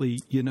immediately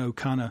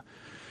kind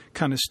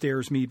of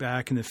stares me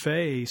back in the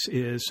face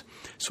is,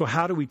 so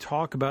how do we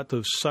talk about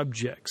those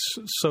subjects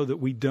so that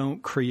we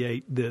don't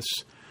create this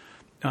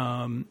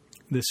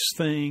this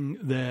thing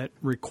that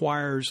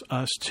requires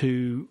us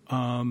to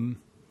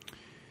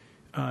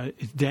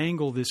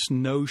dangle this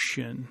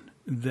notion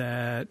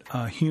that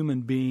a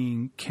human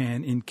being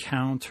can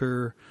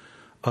encounter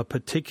a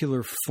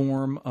particular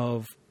form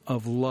of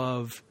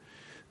love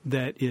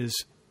that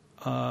is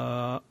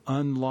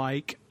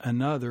unlike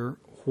another,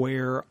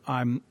 where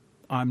I'm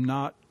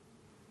not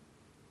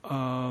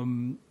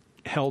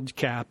held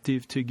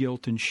captive to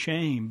guilt and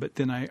shame, but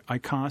then I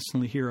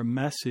constantly hear a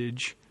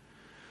message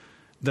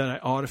that I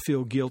ought to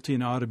feel guilty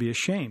and I ought to be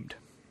ashamed.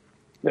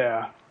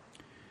 Yeah.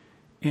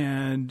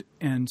 And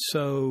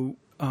so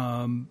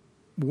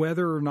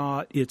whether or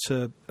not it's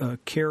a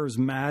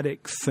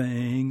charismatic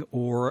thing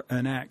or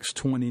an Acts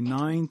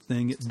 29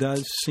 thing, it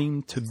does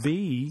seem to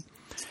be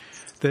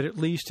that at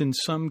least in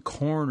some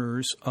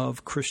corners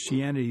of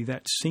Christianity,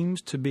 that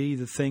seems to be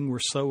the thing we're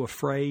so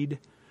afraid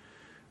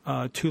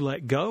to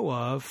let go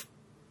of,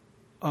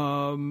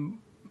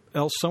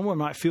 else someone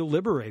might feel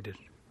liberated.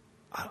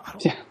 I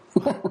don't. Yeah.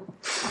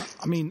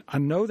 I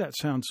know that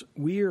sounds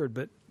weird,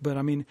 but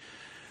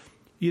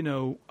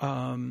you've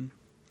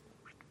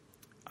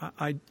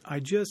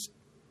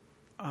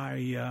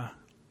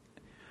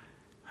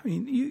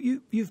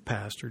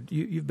pastored,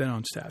 you've been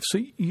on staff, so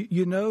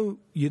you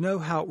know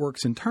how it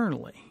works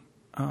internally,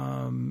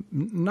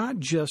 not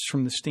just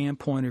from the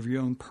standpoint of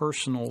your own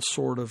personal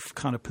sort of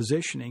kind of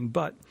positioning,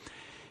 but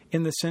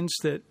in the sense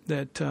that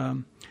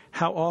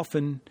how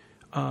often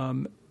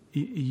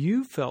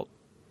you felt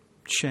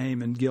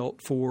shame and guilt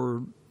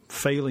for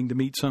failing to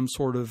meet some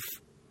sort of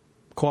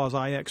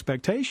quasi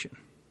expectation.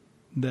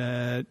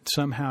 that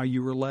somehow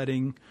you were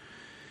letting,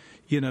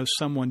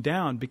 someone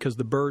down because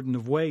the burden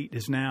of weight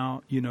is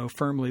now,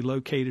 firmly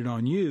located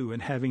on you,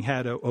 and having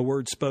had a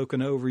word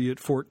spoken over you at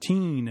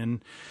 14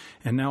 and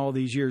now all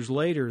these years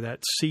later,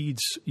 that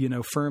seed's,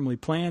 firmly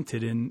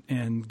planted,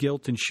 and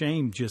guilt and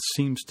shame just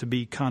seems to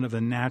be kind of a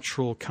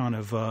natural kind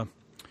of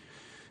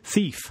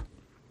thief.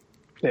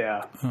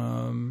 Yeah.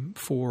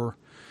 For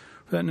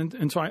that.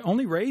 And so I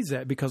only raise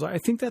that because I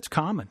think that's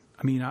common.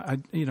 I mean,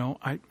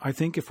 I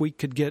think if we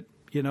could get,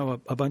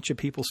 a bunch of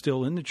people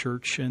still in the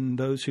church and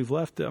those who've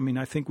left, I mean,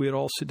 I think we'd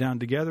all sit down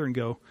together and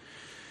go,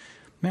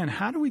 man,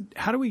 how do we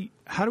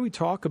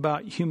talk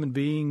about human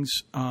beings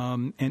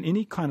and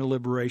any kind of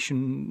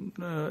liberation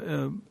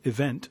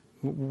event,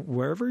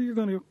 wherever you're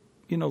going to,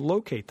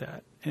 locate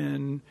that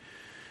and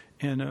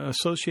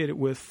associate it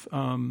with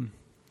an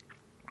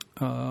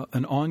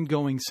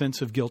ongoing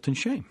sense of guilt and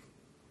shame.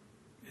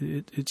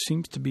 It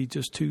seems to be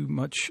just too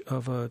much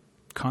of a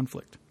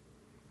conflict.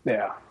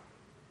 Yeah.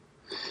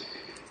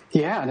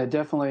 Yeah, and it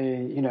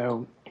definitely,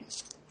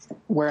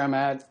 where I'm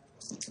at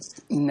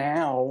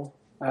now,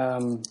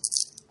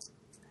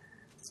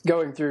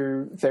 going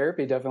through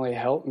therapy definitely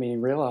helped me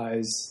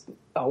realize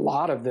a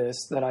lot of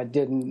this that I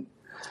just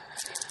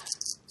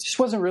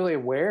wasn't really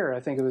aware.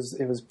 I think it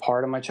was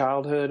part of my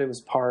childhood. It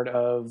was part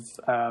of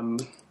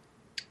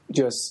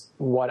just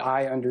what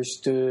I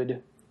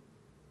understood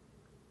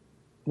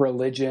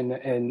religion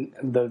in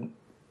the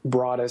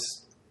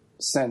broadest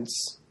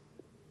sense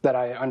that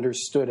I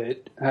understood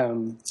it.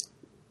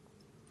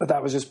 But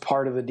that was just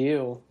part of the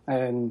deal.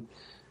 And,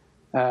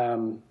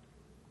 and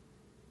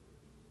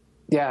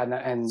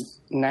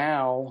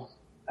now,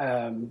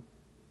 I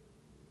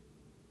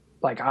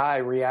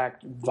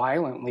react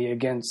violently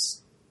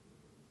against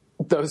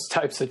those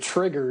types of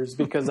triggers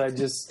because I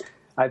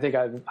think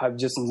I've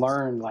just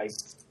learned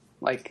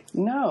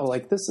no,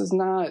 this is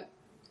not,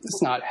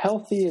 it's not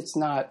healthy. It's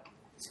not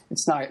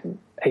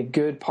a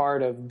good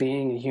part of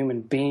being a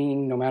human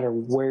being, no matter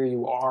where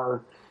you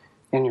are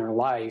in your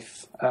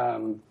life.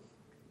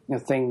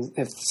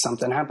 If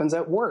something happens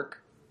at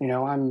work,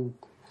 I'm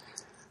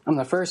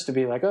the first to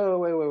be like, oh,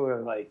 wait,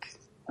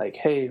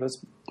 hey,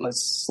 let's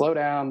slow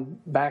down,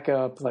 back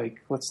up.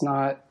 Let's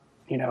not,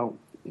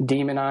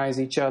 demonize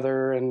each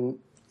other. And,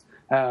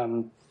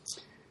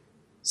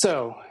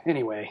 so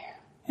anyway.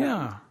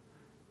 Yeah.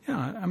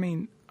 I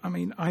mean,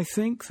 I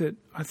think that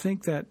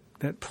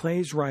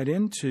plays right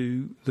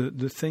into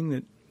the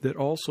thing that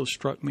also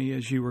struck me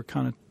as you were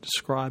kind of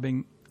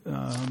describing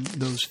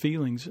those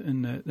feelings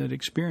and that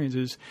experience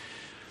is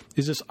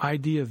this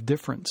idea of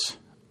difference.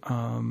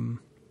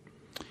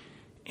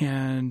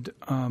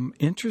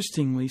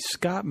 Interestingly,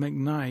 Scott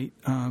McKnight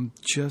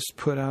just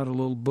put out a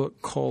little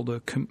book called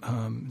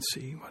let's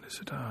see, what is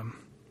it?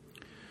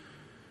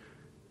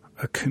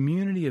 A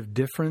Community of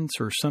Difference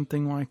or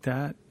something like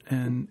that.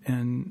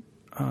 And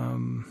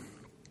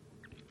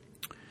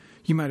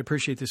you might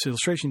appreciate this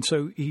illustration.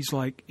 So he's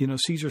like,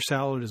 Caesar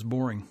salad is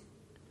boring.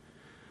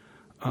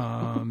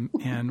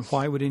 And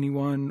why would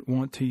anyone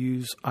want to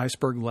use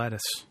iceberg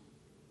lettuce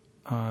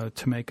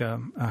to make a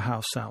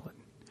house salad?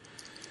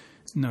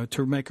 No,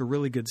 to make a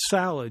really good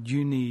salad,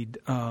 you need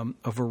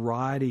a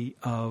variety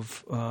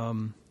of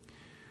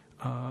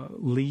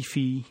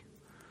leafy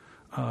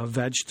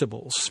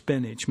vegetables,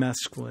 spinach,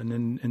 mesclun,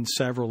 and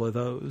several of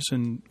those.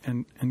 And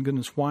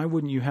goodness, why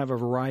wouldn't you have a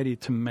variety of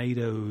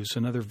tomatoes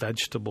and other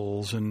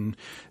vegetables and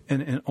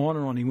on and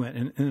on he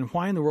went. And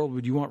why in the world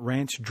would you want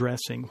ranch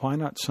dressing? Why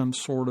not some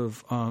sort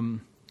of,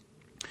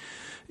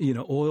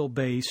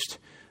 oil-based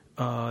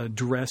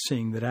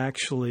dressing that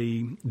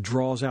actually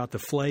draws out the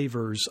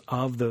flavors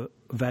of the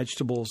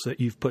vegetables that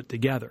you've put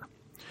together?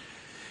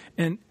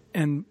 And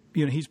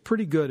he's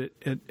pretty good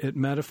at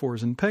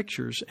metaphors and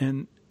pictures,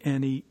 and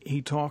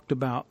he talked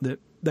about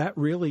that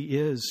really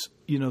is,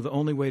 the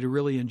only way to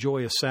really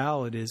enjoy a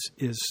salad is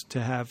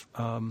to have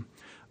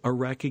a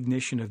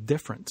recognition of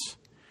difference.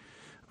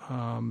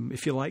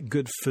 If you like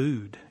good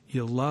food,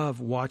 you love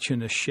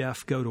watching a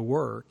chef go to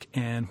work,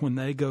 and when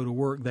they go to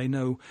work, they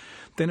know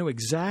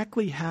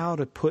exactly how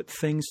to put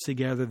things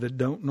together that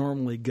don't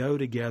normally go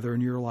together,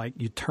 and you're like,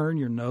 you turn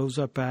your nose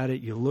up at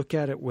it, you look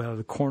at it with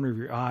the corner of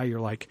your eye,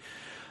 you're like,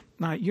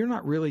 nah, you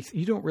don't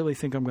really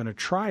think I'm going to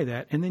try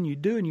that, and then you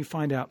do, and you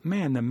find out,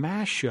 man, the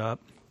mashup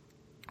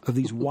of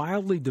these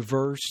wildly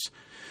diverse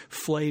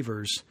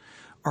flavors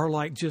are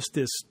like just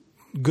this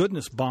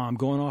goodness bomb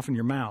going off in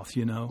your mouth,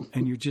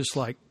 and you're just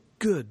like,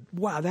 good,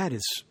 wow, that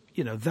is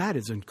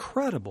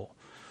incredible.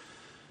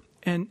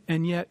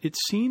 And yet it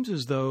seems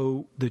as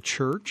though the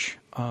church,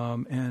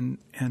 and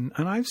I'm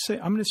going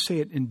to say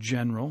it in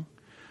general,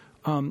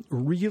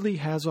 really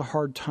has a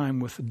hard time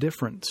with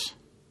difference.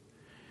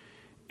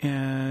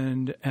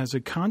 And as a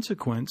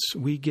consequence,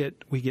 we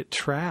get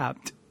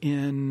trapped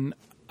in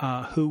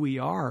who we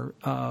are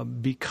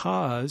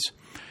because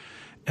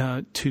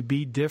to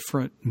be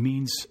different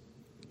means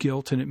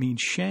guilt and it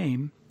means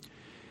shame.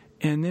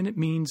 And then it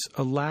means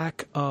a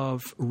lack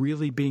of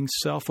really being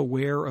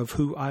self-aware of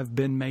who I've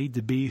been made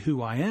to be,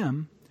 who I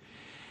am.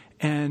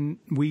 And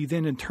we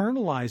then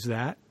internalize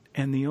that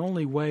And the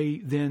only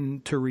way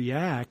then to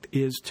react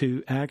is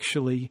to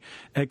actually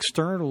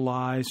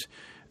externalize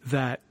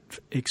that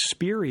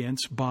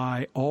experience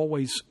by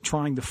always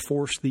trying to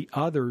force the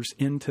others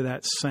into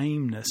that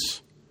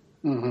sameness.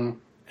 Mm-hmm.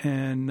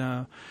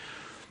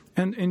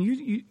 And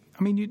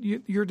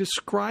you're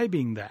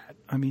describing that.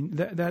 I mean,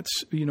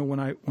 that's, when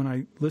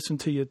I listen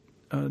to you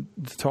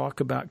talk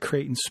about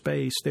creating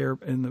space there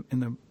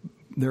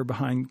there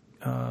behind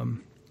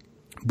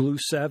Blue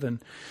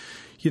 7.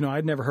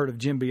 I'd never heard of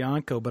Jim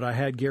Bianco, but I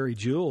had Gary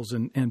Jules,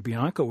 and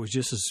Bianco was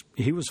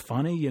he was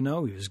funny, he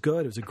was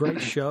good. It was a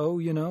great show,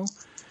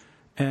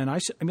 And I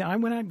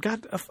went out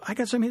and I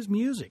got some of his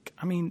music.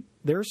 I mean,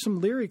 there's some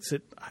lyrics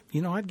that,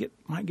 might get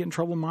in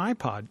trouble in my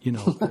iPod,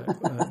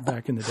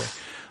 back in the day.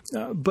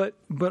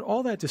 But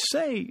all that to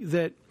say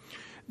that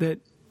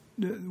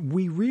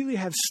we really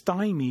have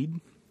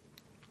stymied,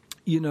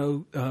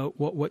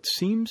 what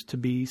seems to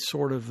be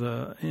sort of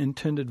the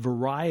intended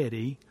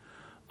variety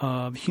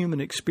of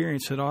human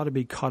experience that ought to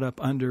be caught up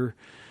under,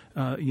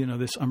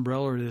 this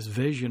umbrella or this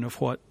vision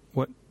of what,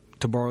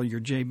 to borrow your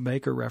Jay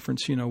Baker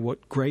reference,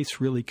 what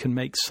grace really can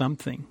make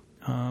something,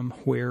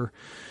 where,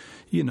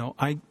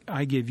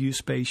 I give you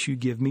space, you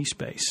give me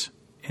space.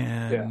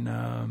 And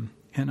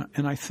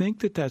I think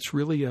that's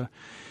really a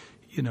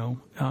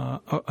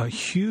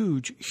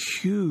huge,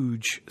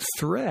 huge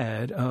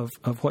thread of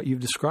what you've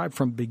described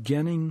from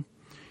beginning,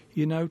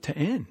 to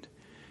end.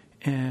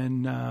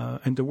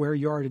 And to where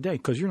you are today,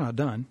 because you're not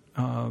done,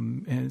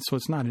 and so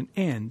it's not an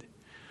end,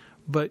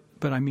 but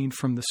I mean,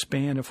 from the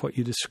span of what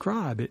you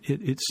describe,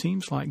 it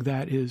seems like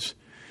that is,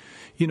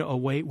 a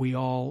weight we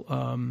all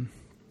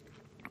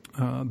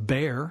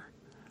bear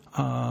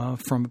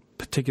from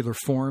particular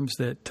forms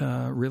that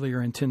really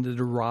are intended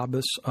to rob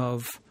us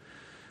of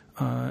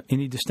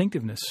any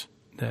distinctiveness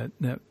that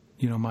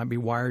might be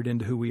wired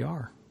into who we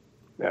are.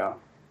 Yeah.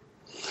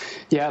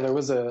 There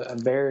was a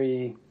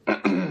very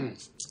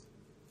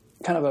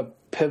kind of a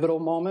pivotal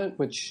moment,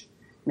 which,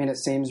 it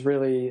seems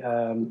really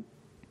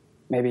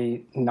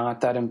maybe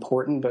not that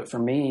important, but for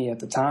me at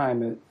the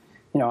time,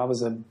 I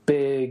was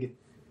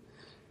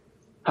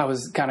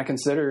kind of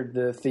considered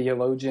the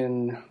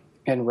theologian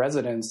in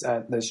residence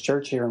at this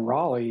church here in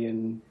Raleigh,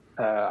 and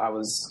I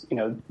was,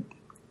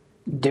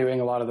 doing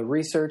a lot of the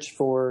research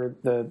for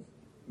the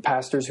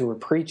pastors who were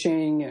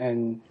preaching,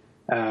 and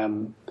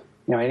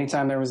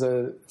anytime there was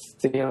a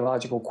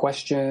theological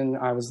question,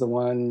 I was the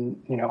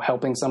one,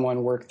 helping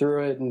someone work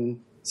through it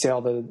and see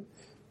all the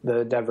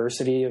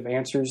diversity of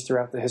answers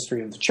throughout the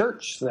history of the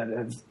church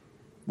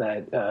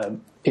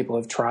that people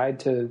have tried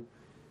to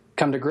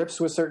come to grips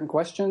with certain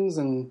questions.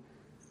 And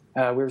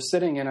we were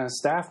sitting in a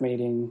staff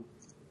meeting.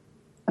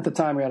 At the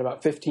time, we had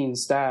about 15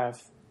 staff,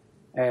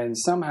 and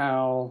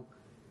somehow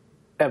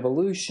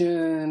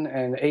evolution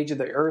and the age of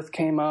the earth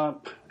came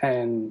up,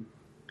 and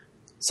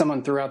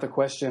someone threw out the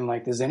question,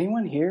 like, does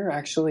anyone here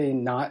actually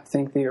not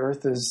think the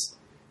earth is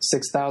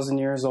 6,000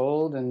 years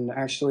old and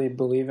actually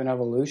believe in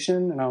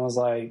evolution? And I was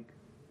like,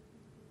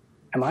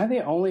 am I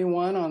the only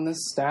one on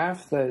this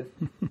staff that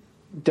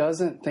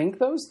doesn't think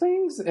those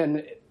things?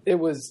 And it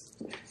was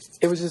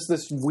just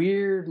this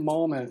weird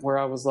moment where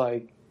I was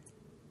like,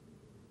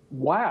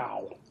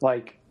 wow.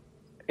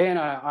 And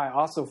I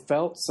also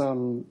felt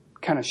some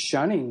kind of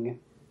shunning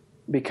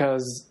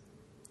because,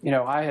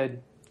 I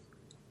had,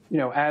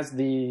 as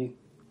the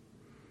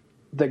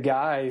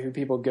guy who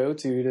people go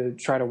to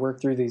try to work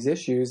through these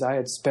issues, I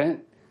had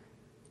spent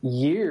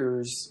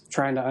years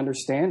trying to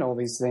understand all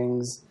these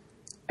things,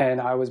 and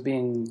I was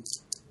being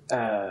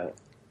kind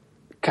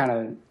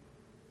of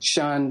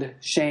shunned,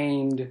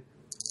 shamed,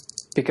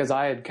 because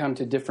I had come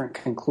to different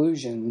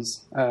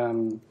conclusions.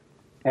 And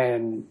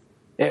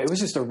it was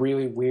just a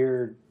really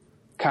weird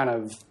kind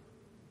of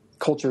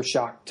culture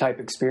shock type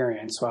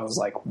experience. So I was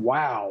like,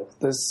 wow,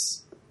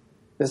 this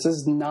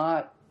is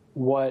not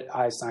what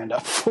I signed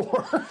up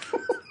for.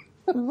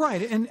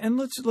 Right, and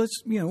let's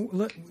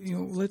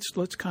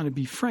kind of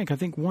be frank. I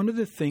think one of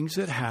the things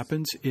that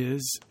happens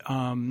is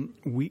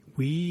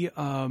we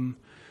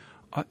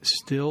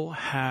still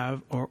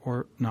have,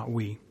 or not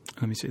we.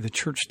 Let me say, the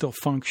church still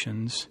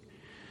functions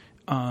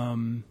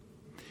in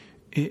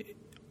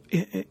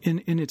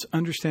its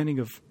understanding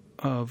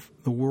of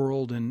the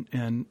world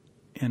and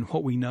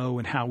what we know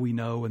and how we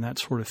know and that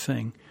sort of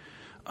thing.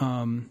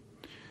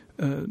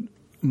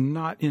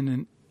 Not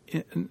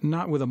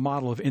with a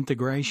model of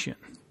integration,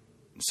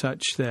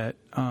 such that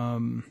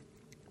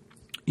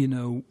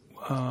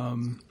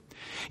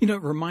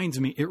it reminds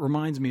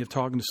me of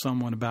talking to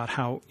someone about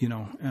how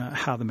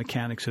the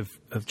mechanics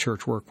of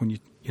church work when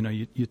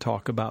you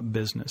talk about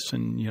business,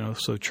 and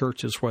so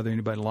churches, whether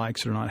anybody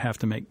likes it or not, have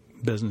to make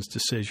business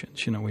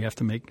decisions. We have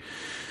to make.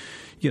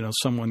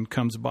 Someone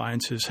comes by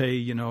and says, hey,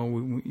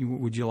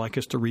 would you like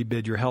us to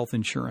rebid your health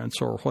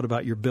insurance, or what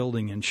about your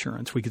building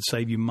insurance? We could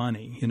save you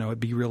money. It'd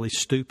be really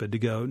stupid to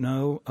go,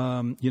 no,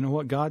 you know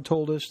what? God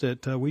told us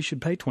that we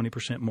should pay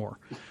 20% more.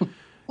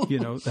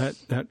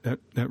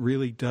 that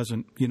really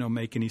doesn't,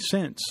 make any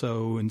sense.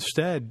 So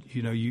instead,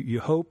 you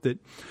hope that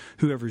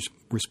whoever's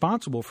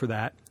responsible for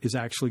that is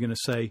actually going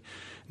to say,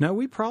 no,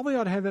 we probably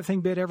ought to have that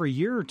thing bid every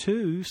year or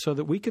two so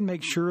that we can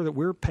make sure that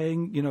we're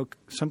paying,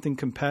 something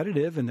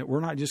competitive and that we're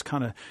not just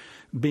kind of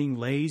being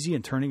lazy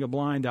and turning a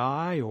blind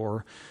eye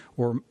or,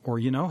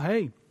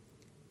 hey,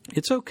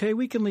 it's okay.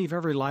 We can leave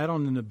every light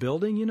on in the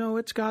building.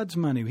 It's God's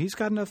money. He's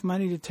got enough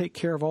money to take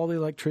care of all the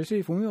electricity.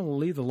 If we want to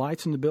leave the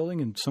lights in the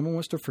building and someone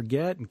wants to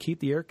forget and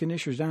keep the air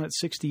conditioners down at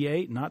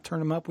 68 and not turn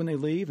them up when they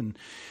leave and,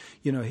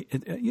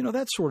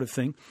 that sort of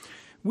thing,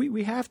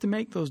 we have to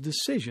make those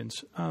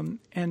decisions.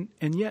 And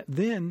yet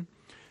then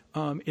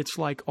it's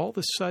like all of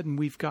a sudden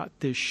we've got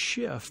this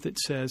shift that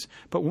says,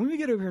 but when we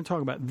get over here and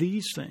talk about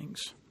these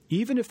things,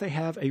 even if they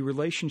have a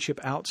relationship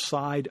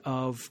outside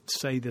of,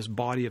 say, this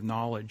body of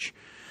knowledge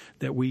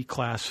that we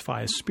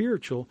classify as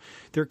spiritual,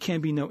 there can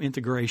be no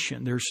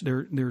integration.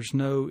 There's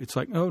no. It's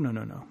like, oh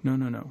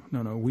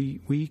no.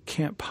 We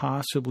can't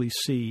possibly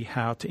see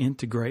how to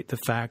integrate the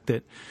fact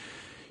that,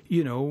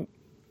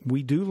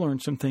 we do learn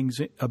some things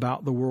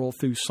about the world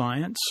through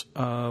science.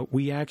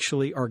 We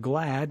actually are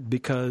glad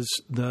because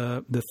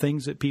the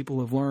things that people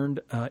have learned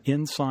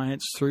in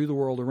science through the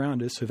world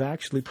around us have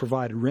actually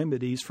provided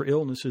remedies for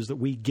illnesses that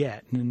we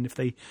get. And if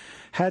they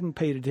hadn't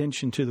paid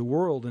attention to the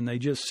world and they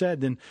just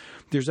said, then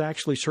there's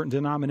actually certain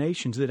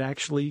denominations that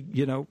actually,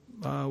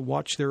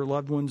 watch their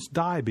loved ones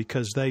die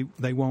because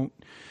they won't,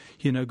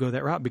 go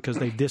that route because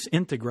they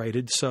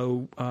disintegrated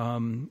so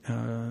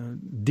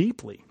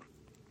deeply.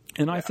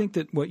 And I think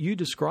that what you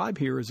describe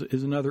here is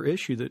another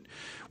issue that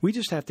we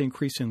just have to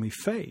increasingly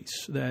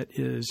face. That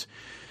is,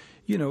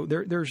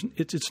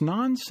 it's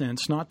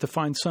nonsense not to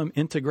find some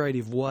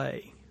integrative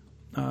way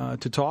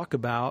to talk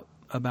about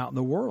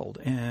the world.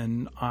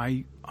 And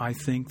I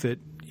think that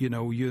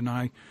you and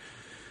I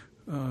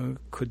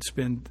could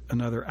spend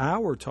another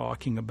hour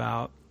talking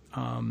about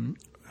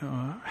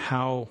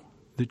how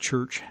the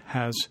church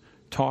has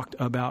talked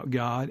about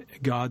God,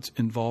 God's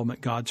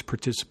involvement, God's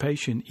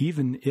participation,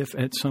 even if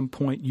at some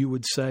point you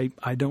would say,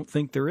 I don't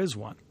think there is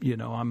one,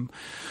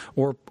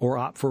 or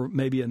opt for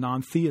maybe a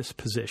non-theist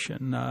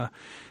position.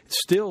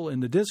 Still in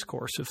the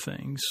discourse of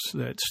things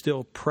that's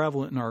still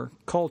prevalent in our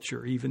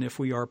culture, even if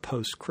we are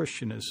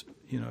post-Christian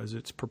as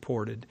it's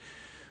purported,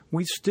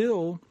 we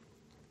still,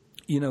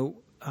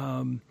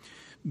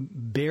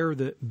 bear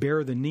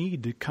the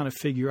need to kind of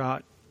figure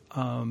out,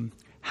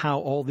 how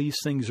all these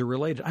things are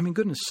related. I mean,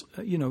 goodness,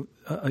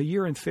 a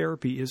year in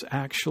therapy is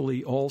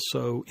actually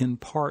also in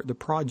part, the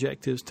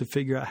project is to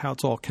figure out how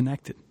it's all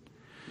connected.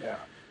 Yeah.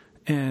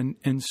 And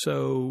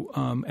so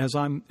as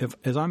I'm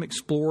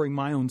exploring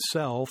my own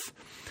self,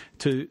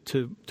 to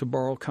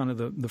borrow kind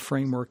of the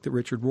framework that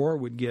Richard Rohr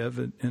would give,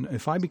 and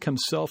if I become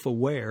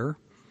self-aware,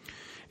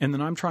 and then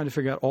I'm trying to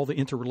figure out all the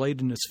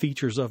interrelatedness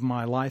features of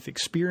my life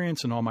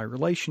experience and all my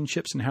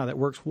relationships and how that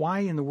works. Why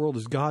in the world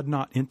is God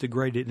not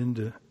integrated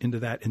into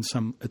that at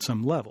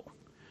some level?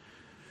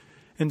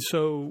 And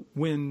so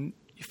when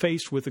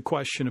faced with the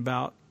question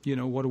about,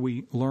 what do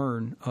we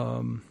learn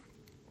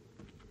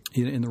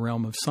in the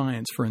realm of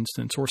science, for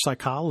instance, or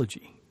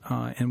psychology,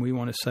 and we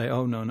want to say,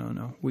 oh,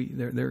 no,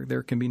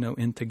 there can be no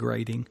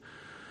integrating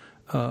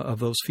of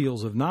those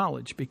fields of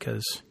knowledge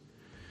because,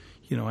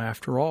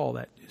 after all,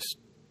 that is,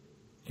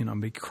 I'm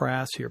being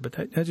crass here, but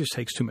that just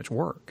takes too much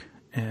work,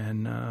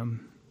 and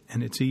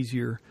it's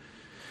easier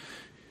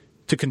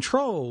to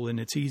control, and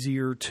it's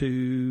easier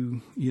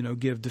to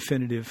give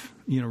definitive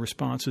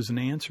responses and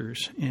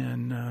answers,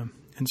 and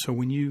so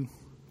when you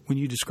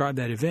describe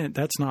that event,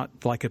 that's not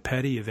like a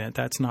petty event.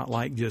 That's not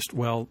like just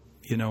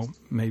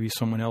maybe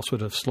someone else would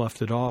have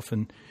sloughed it off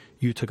and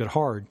you took it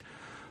hard.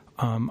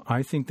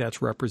 I think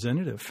that's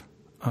representative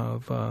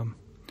of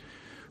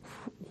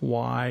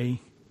why.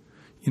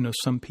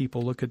 Some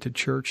people look at the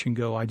church and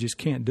go, I just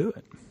can't do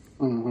it.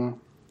 Mm-hmm.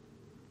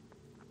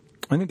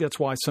 I think that's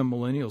why some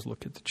millennials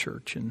look at the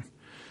church and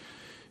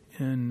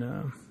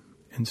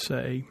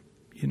say,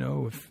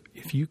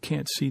 if you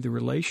can't see the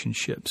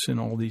relationships in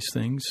all these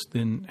things,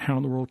 then how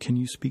in the world can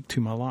you speak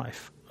to my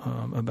life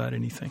about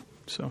anything?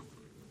 So,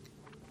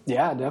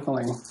 yeah,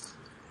 definitely.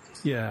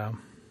 Yeah.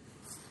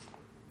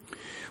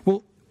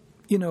 Well,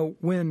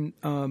 when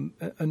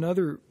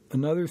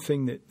another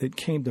thing that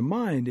came to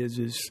mind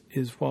is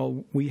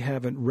while we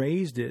haven't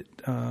raised it,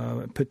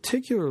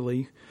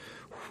 particularly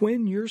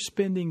when you're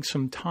spending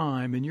some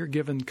time and you're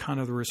given kind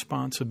of the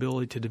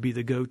responsibility to be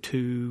the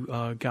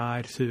go-to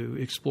guy to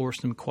explore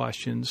some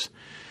questions.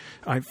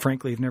 I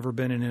frankly have never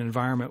been in an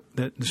environment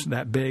that's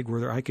that big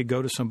where I could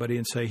go to somebody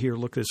and say, here,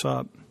 look this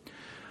up.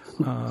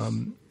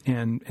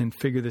 And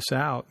figure this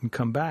out and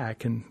come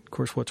back. And of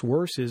course, what's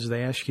worse is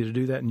they ask you to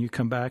do that, and you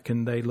come back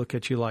and they look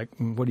at you like,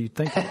 "What do you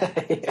think?"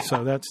 Yeah.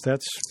 So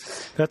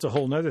that's a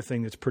whole other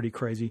thing that's pretty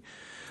crazy.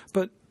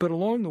 But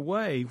along the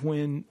way,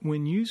 when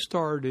you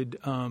started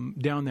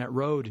down that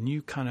road and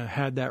you kind of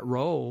had that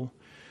role,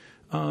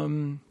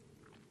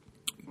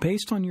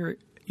 based on your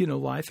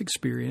life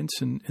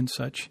experience and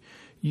such,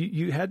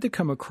 you had to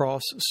come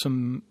across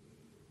some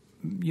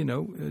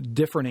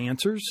different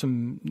answers,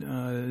 some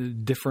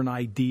different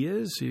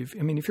ideas. If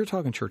you're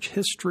talking church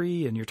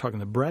history and you're talking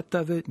the breadth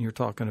of it and you're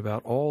talking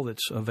about all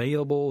that's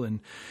available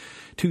in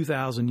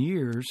 2,000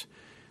 years,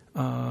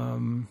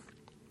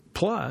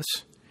 plus,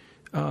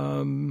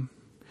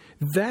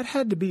 that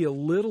had to be a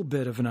little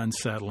bit of an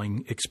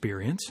unsettling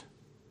experience.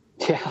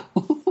 Yeah.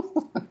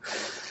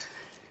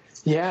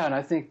 Yeah, and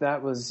I think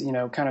that was,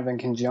 kind of in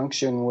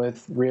conjunction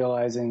with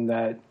realizing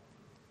that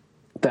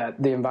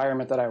the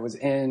environment that I was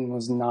in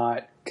was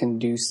not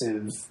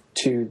conducive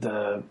to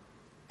the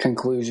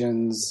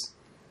conclusions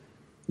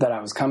that I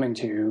was coming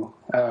to.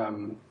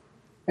 And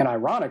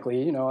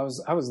ironically,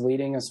 I was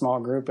leading a small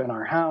group in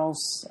our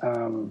house.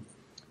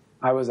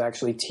 I was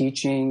actually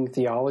teaching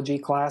theology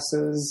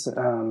classes.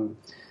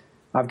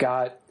 I've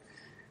got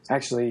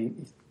actually,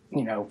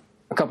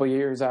 a couple of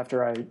years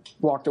after I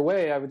walked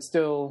away, I would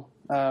still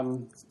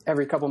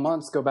every couple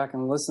months go back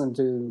and listen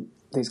to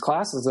these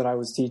classes that I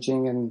was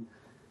teaching, and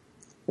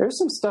there's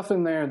some stuff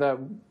in there that,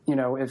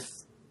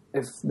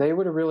 if they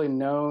would have really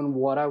known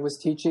what I was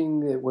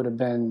teaching, it would have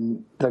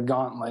been, the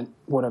gauntlet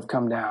would have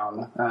come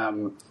down.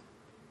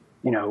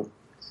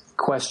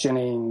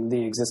 Questioning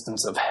the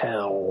existence of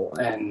hell.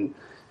 And,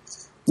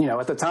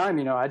 at the time,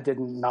 I did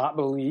not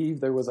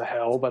believe there was a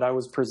hell, but I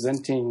was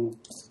presenting,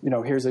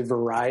 here's a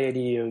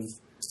variety of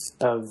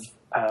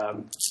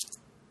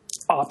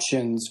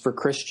options for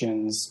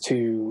Christians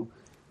to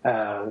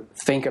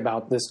think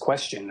about this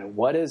question: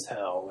 what is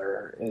hell,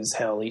 or is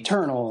hell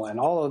eternal, and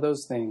all of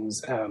those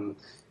things.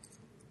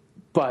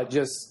 But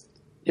just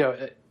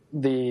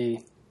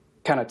the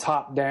kind of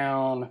top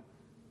down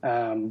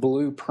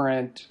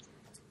blueprint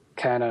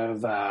kind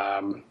of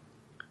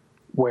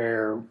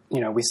where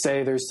we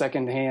say there's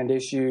secondhand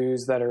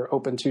issues that are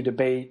open to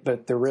debate,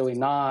 but they're really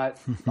not.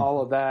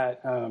 All of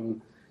that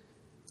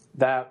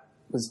that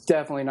was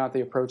definitely not the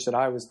approach that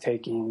I was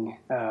taking.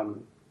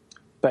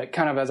 But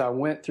kind of as I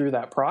went through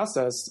that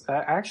process, I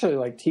actually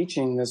like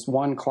teaching this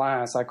one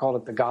class. I called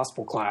it the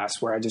gospel class,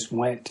 where I just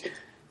went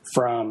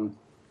from,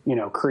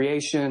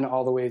 creation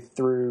all the way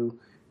through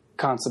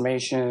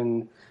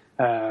consummation.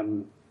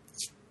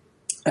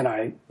 And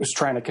I was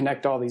trying to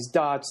connect all these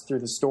dots through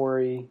the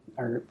story,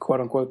 or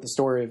quote unquote, the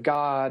story of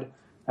God.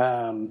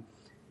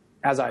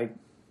 As I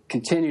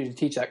continued to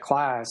teach that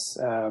class,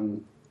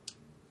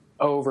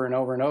 over and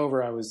over and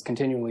over, I was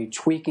continually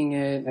tweaking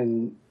it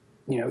and,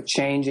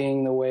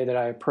 changing the way that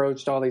I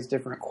approached all these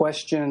different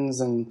questions.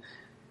 And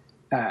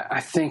I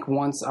think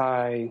once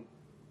I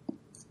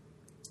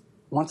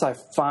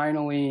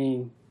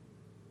finally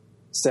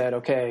said,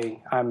 okay,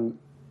 I'm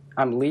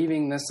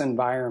leaving this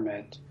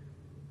environment,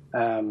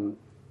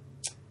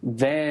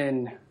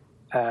 then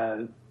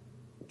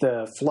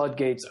the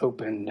floodgates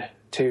opened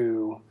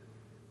to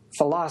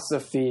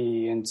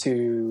philosophy and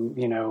to,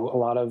 a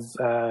lot of,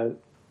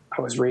 I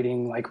was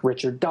reading like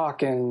Richard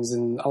Dawkins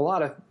and a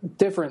lot of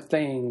different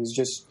things,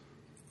 just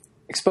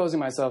exposing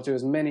myself to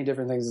as many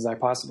different things as I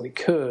possibly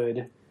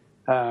could,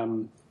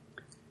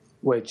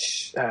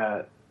 which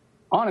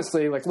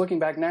honestly, like looking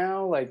back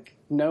now, like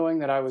knowing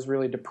that I was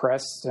really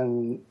depressed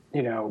and,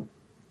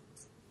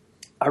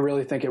 I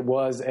really think it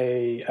was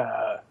a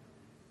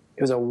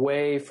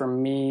way for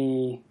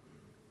me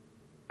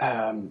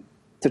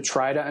to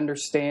try to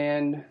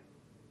understand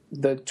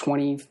the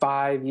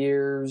 25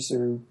 years,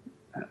 or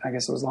I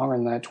guess it was longer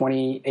than that,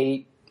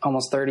 28,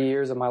 almost 30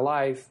 years of my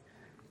life,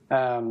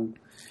 how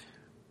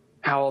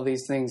all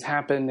these things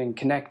happened and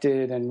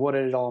connected and what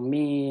did it all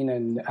mean.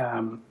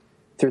 And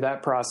through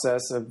that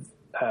process of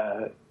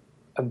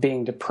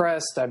being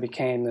depressed, I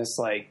became this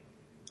like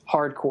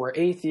hardcore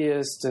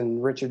atheist,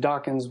 and Richard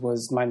Dawkins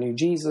was my new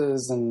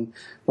Jesus, and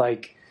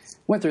like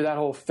went through that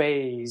whole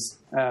phase.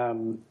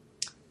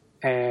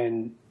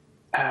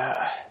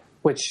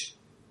 Which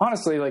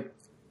honestly, like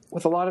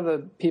with a lot of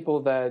the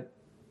people that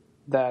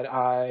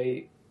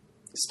I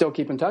still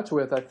keep in touch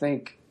with, I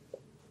think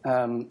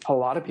a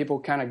lot of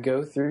people kind of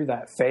go through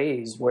that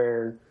phase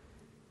where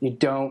you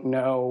don't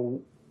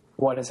know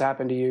what has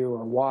happened to you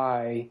or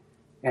why,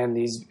 and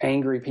these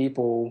angry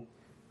people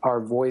are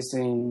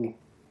voicing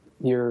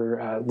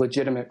your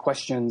legitimate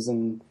questions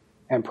and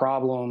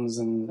problems,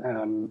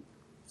 and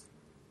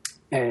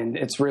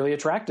it's really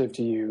attractive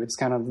to you. It's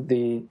kind of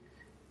the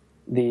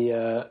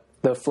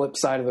flip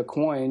side of the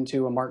coin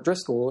to a Mark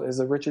Driscoll is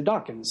a Richard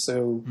Dawkins.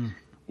 So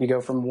you go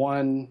from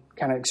one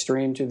kind of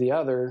extreme to the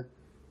other,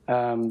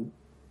 and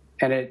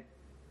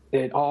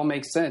it all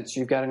makes sense.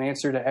 You've got an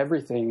answer to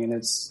everything, and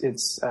it's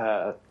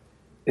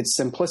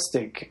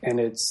simplistic, and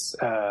it's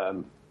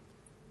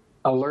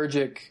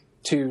allergic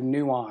to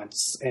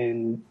nuance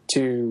and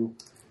to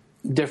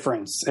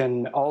difference,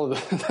 and all of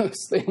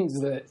those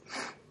things that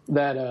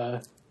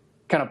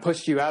kind of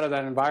pushed you out of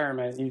that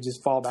environment. You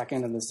just fall back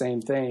into the same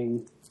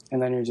thing,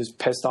 and then you're just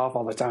pissed off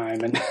all the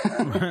time. And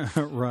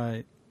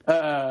right.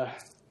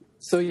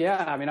 So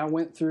yeah, I mean, I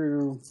went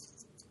through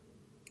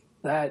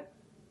that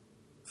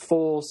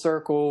full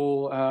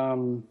circle,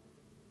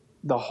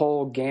 the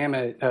whole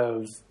gamut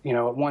of,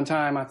 at one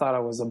time I thought I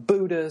was a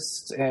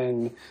Buddhist,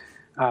 and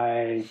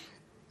I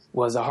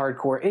was a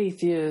hardcore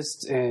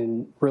atheist,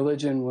 and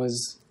religion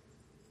was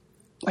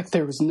like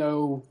there was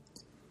no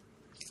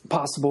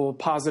possible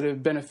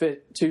positive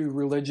benefit to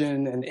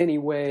religion in any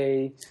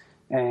way.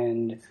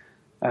 And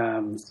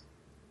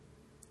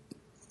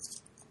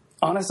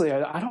honestly,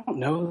 I don't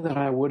know that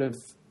I would have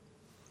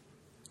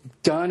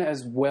done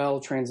as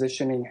well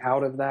transitioning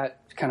out of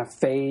that kind of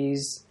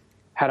phase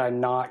had I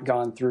not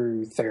gone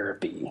through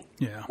therapy.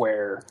 Yeah.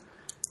 Where,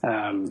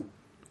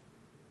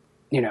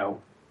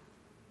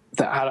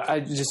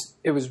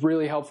 it was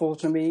really helpful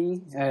to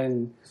me.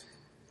 And,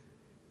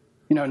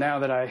 now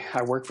that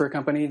I work for a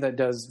company that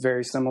does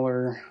very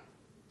similar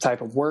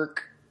type of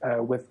work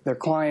with their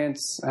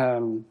clients,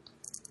 I'm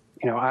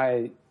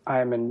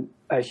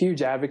a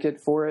huge advocate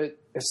for it,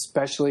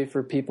 especially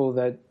for people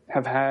that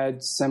have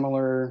had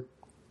similar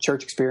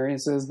church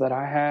experiences that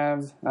I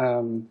have.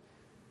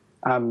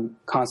 I'm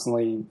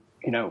constantly,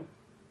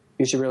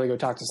 you should really go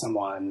talk to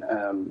someone.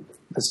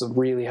 This will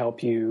really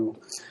help you.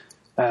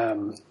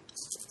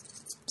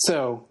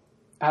 So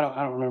I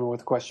don't remember what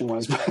the question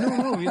was, but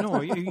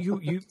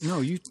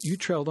you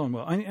trailed on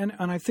well. And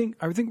I think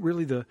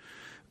really the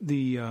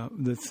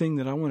thing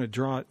that I want to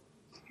draw out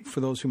for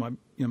those who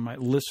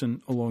might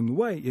listen along the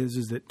way is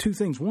that two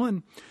things.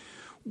 One,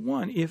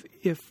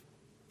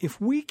 if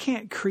we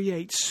can't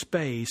create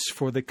space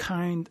for the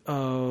kind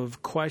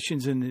of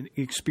questions and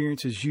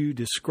experiences you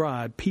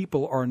describe,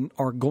 people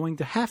are going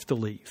to have to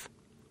leave.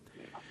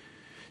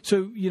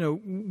 So,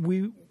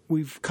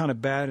 we've kind of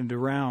batted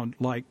around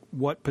like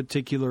what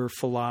particular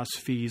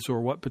philosophies or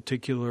what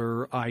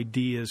particular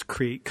ideas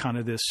create kind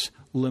of this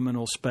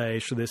liminal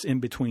space or this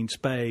in-between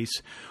space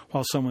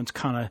while someone's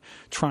kind of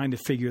trying to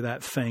figure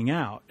that thing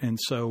out. And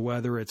so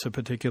whether it's a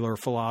particular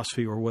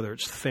philosophy or whether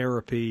it's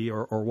therapy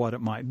or what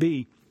it might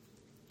be,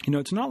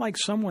 it's not like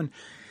someone,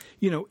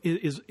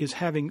 is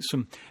having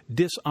some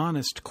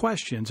dishonest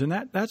questions. And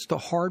that's the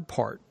hard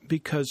part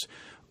because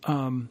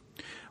why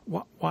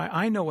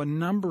I know a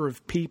number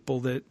of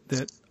people that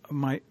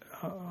my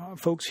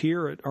folks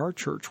here at our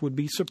church would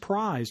be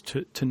surprised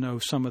to know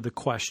some of the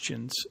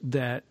questions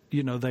that,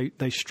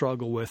 they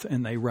struggle with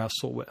and they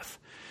wrestle with.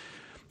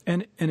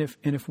 And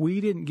if we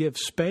didn't give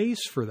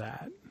space for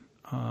that,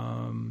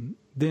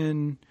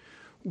 then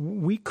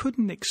we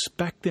couldn't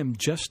expect them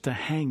just to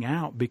hang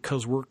out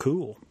because we're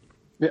cool.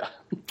 Yeah.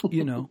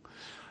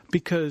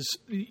 Because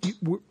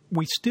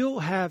we still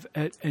have,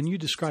 and you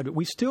described it,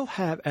 we still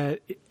have at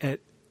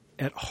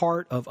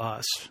heart of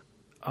us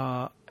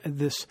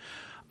this,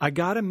 I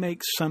got to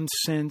make some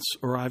sense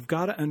or I've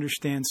got to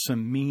understand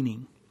some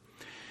meaning.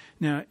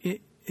 Now,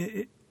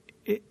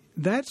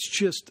 that's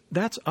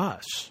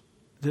us.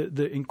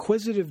 The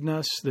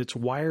inquisitiveness that's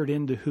wired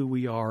into who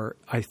we are,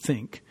 I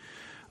think,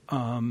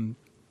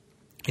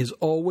 is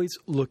always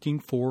looking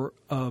for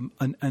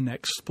an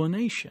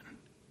explanation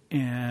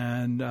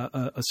and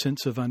a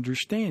sense of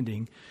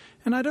understanding.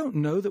 And I don't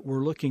know that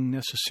we're looking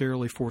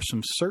necessarily for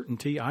some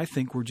certainty. I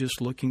think we're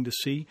just looking to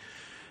see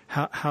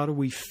how do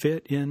we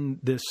fit in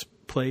this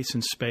place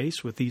and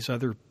space with these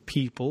other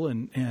people,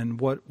 and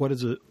what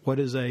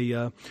is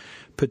a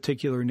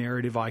particular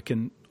narrative I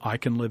can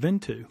live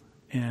into.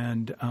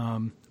 And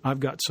I've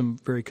got some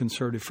very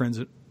conservative friends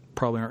that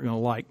probably aren't going to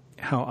like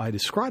how I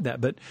describe that,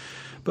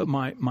 but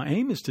my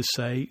aim is to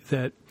say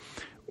that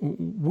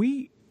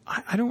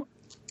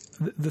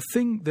the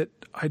thing that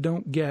I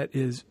don't get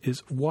is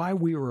why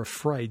we were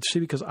afraid. See,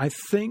 because I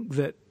think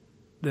that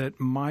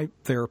my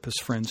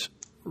therapist friends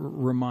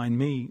remind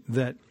me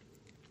that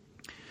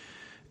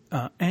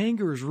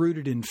anger is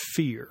rooted in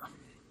fear,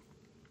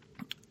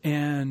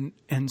 and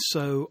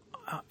so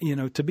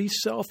to be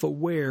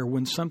self-aware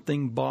when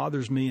something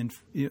bothers me and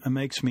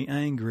makes me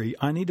angry,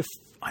 I need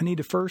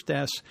to first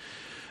ask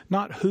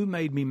not who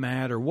made me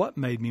mad or what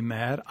made me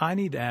mad. I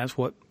need to ask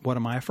what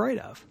am I afraid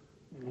of,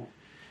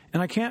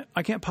 and I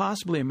can't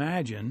possibly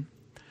imagine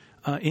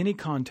any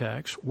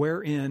context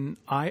wherein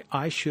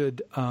I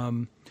should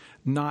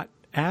not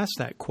ask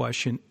that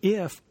question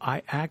if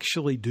I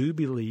actually do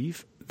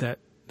believe that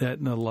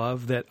the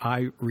love that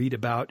I read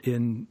about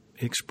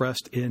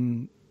expressed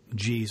in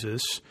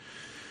Jesus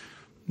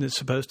is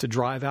supposed to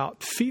drive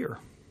out fear.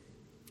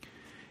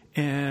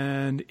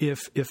 And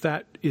if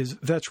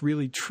that's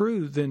really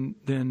true, then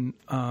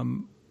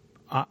I'm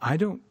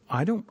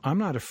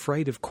not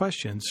afraid of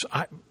questions.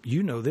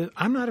 That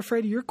I'm not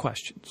afraid of your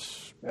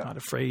questions. Yeah.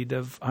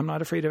 I'm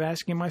not afraid of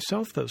asking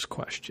myself those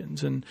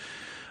questions. And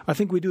I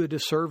think we do a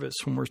disservice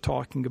when we're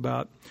talking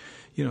about,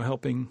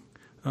 helping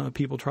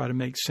people try to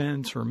make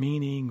sense or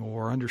meaning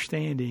or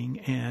understanding,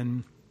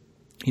 and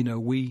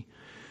we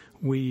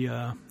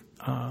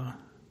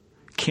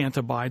can't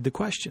abide the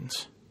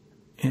questions.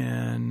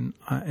 And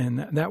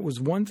that was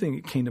one thing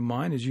that came to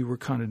mind as you were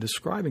kind of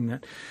describing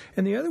that.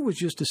 And the other was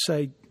just to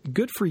say,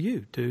 good for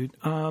you, dude.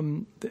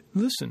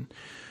 Listen,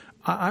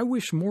 I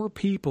wish more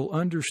people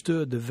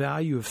understood the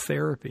value of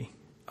therapy.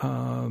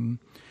 And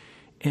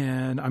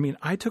I mean,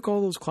 I took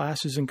all those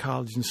classes in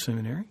college and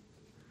seminary.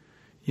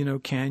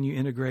 can you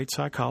integrate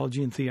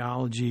psychology and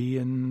theology,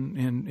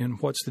 and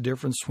what's the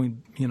difference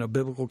between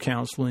biblical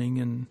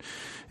counseling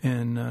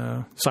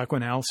and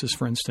psychoanalysis,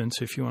 for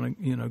instance, if you want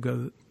to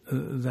go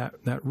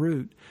that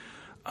route,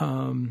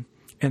 and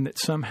that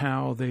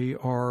somehow they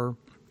are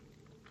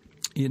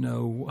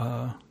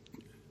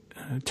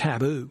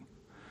taboo.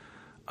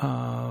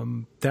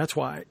 That's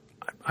why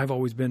I've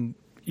always been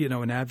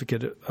an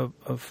advocate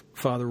of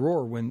Father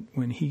Rohr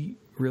when he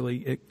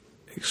really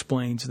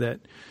explains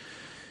that.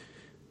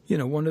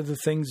 One of the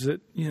things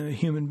that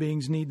human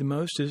beings need the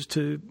most is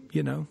to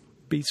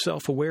be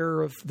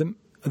self-aware of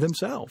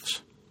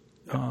themselves.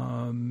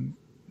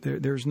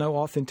 There's no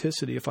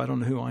authenticity if I don't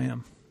know who I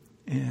am,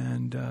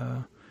 and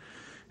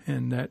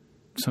that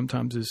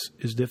sometimes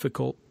is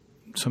difficult.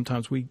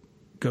 Sometimes we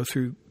go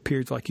through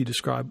periods like you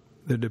described,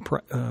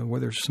 where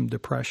there's some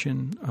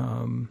depression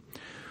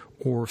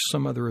or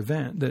some other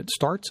event that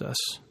starts us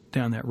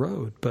down that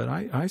road. But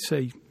I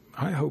say,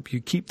 I hope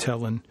you keep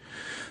telling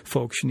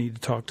folks you need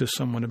to talk to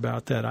someone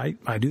about that.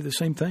 I do the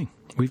same thing.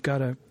 We've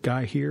got a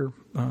guy here,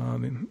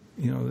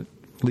 that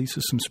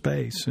leases some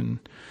space, and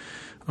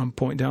I'm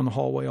pointing down the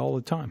hallway all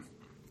the time.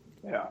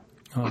 Yeah.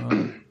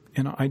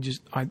 And I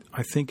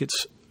think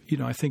it's,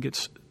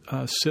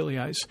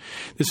 silly.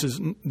 This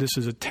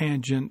is a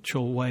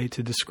tangential way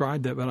to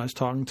describe that, but I was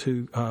talking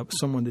to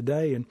someone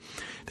today, and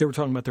they were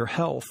talking about their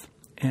health,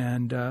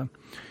 and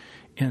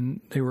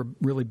they were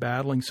really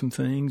battling some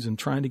things and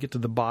trying to get to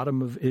the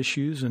bottom of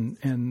issues.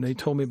 And they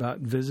told me about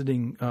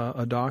visiting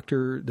a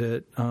doctor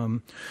that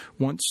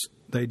once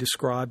they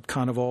described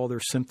kind of all their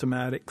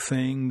symptomatic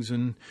things.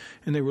 And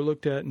they were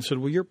looked at and said,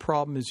 well, your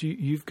problem is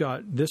you've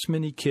got this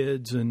many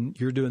kids and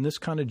you're doing this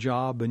kind of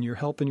job and you're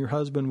helping your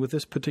husband with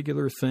this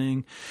particular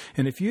thing.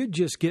 And if you'd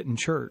just get in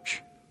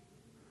church.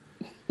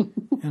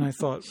 And I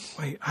thought,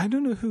 wait, I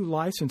don't know who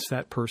licensed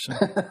that person.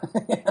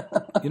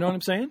 You know what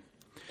I'm saying?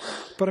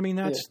 But I mean,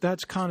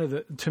 that's kind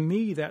of to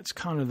me, that's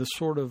kind of the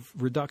sort of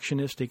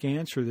reductionistic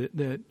answer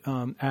that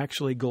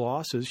actually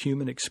glosses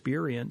human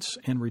experience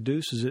and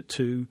reduces it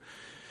to,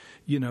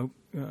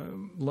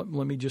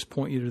 let me just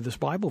point you to this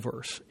Bible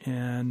verse.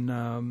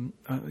 And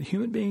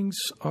human beings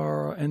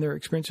and their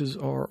experiences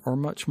are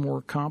much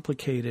more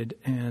complicated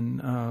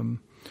and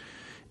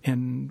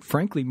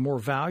frankly more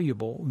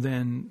valuable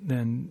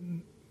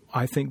than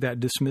I think that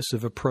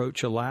dismissive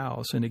approach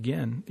allows. And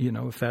again,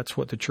 if that's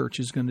what the church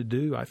is going to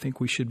do, I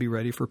think we should be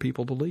ready for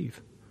people to leave.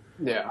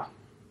 Yeah.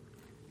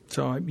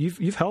 So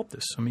you've helped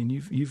us. I mean,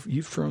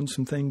 you've thrown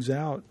some things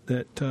out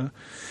that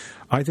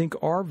I think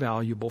are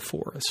valuable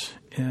for us,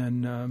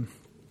 and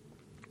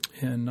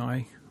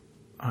I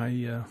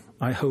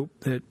hope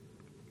that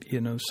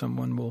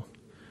someone will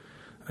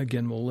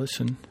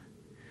listen,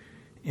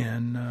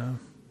 and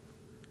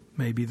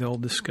maybe they'll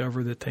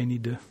discover that they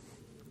need to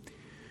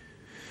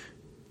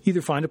either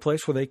find a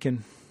place where they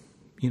can,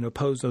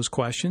 pose those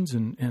questions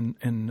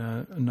and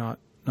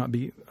not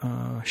be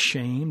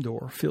shamed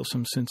or feel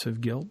some sense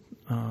of guilt,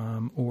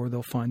 or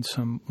they'll find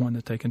someone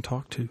that they can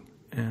talk to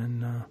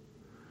and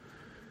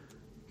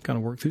kind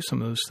of work through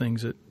some of those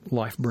things that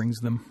life brings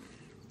them.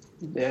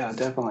 Yeah,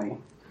 definitely.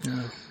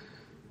 Yeah.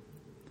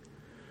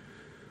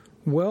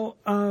 Well,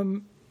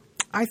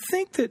 I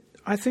think that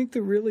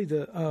really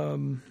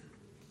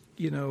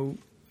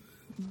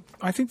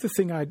I think the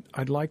thing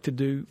I'd like to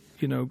do,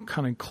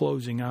 kind of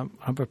closing,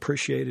 I've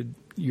appreciated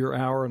your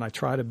hour, and I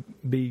try to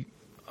be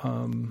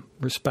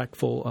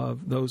respectful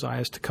of those I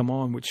asked to come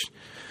on, which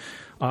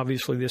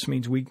obviously this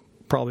means we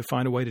probably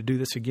find a way to do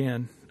this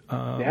again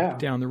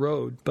down the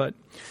road. But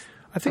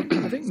I think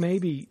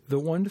maybe the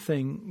one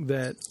thing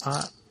that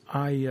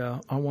I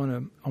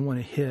want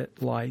to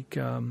hit, like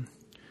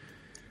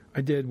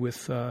I did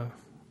with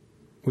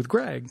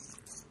Greg.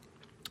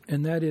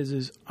 And that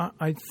is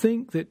I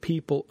think that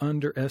people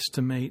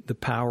underestimate the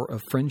power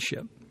of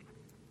friendship.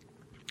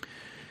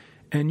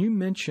 And you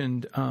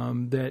mentioned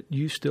that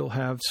you still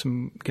have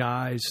some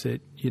guys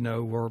that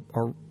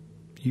are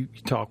you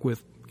talk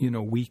with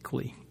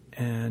weekly,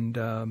 and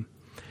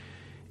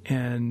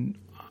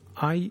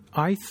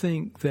I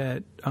think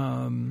that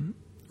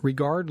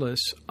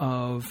regardless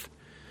of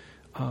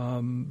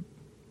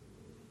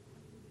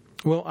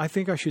well, I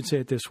think I should say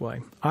it this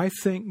way. I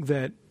think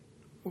that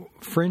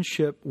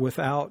friendship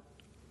without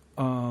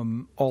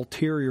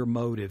ulterior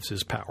motives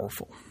is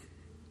powerful.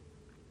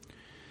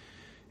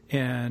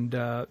 And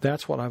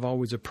that's what I've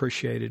always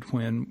appreciated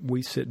when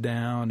we sit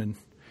down and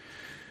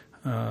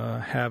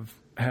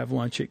have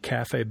lunch at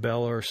Cafe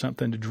Bella or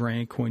something to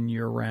drink when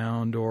you're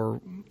around, or,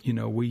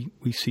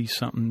 we see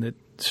something that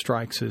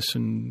strikes us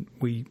and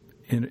we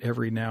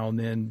every now and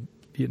then,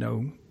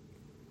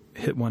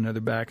 hit one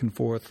another back and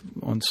forth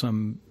on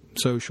some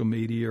social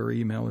media or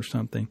email or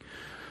something.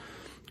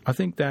 I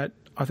think that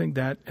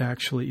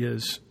actually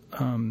is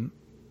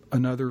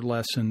another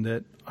lesson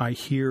that I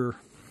hear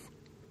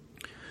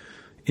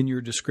in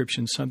your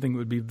description, something that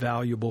would be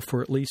valuable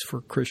for at least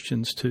for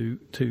Christians to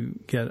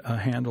get a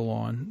handle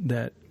on,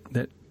 that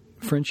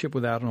friendship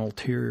without an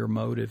ulterior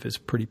motive is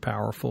pretty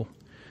powerful.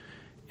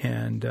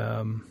 And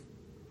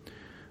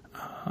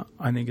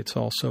I think it's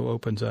also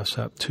opens us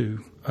up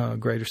to a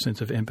greater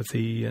sense of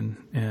empathy and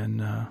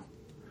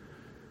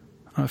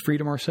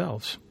freedom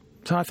ourselves.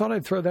 So I thought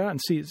I'd throw that out and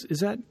see,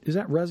 is that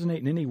resonate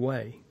in any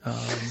way?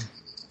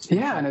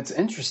 Yeah, and it's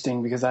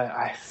interesting because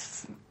I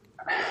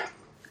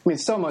mean,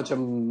 so much of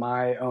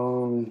my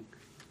own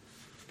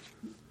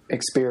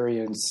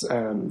experience,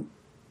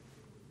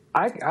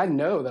 I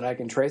know that I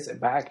can trace it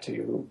back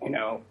to,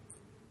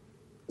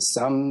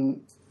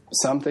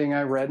 something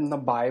I read in the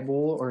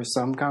Bible or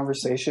some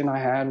conversation I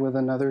had with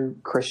another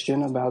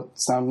Christian about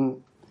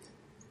some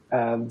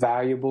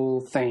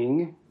valuable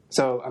thing.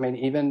 So, I mean,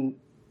 even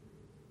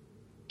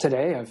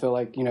today, I feel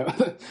like,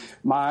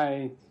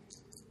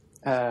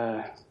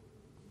 I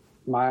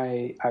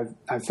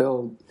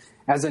feel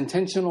as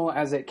intentional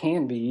as it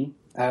can be,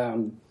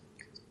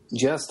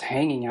 just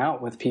hanging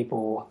out with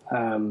people,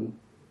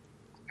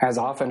 as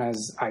often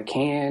as I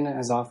can,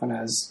 as often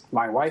as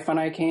my wife and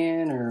I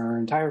can, or our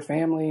entire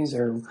families,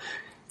 or,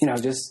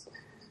 just,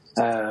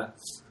 I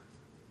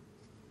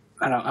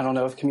don't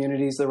know if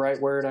community is the right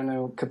word. I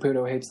know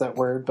Caputo hates that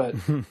word, but,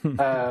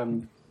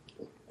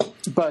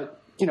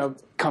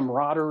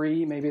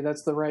 camaraderie, maybe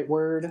that's the right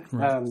word.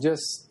 Right.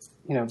 Just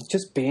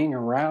being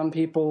around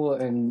people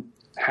and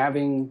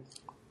having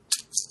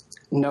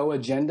no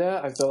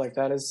agenda. I feel like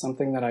that is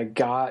something that I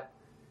got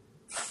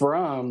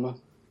from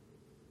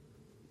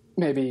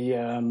maybe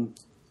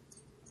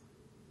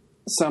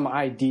some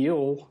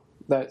ideal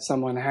that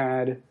someone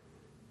had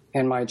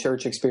in my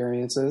church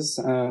experiences.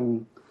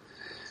 And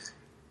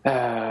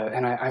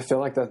I feel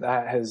like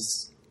that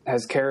has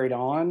carried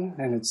on,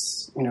 and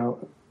it's,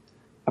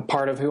 a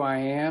part of who I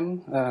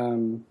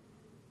am.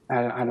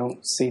 I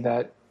don't see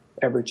that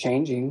ever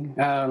changing.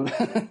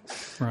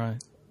 Right.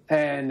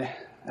 And,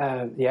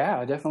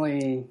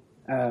 definitely,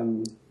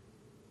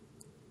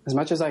 as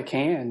much as I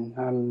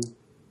can,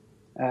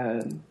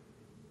 I'm,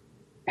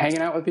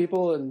 hanging out with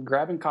people and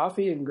grabbing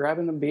coffee and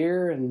grabbing a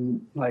beer,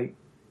 and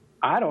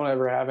I don't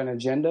ever have an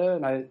agenda.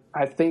 And I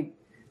think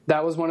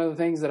that was one of the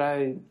things that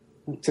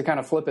to kind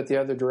of flip it the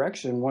other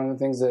direction, one of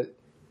the things that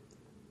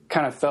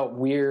kind of felt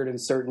weird in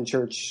certain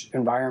church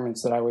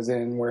environments that I was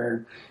in,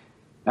 where,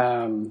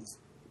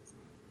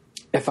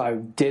 if I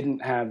didn't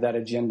have that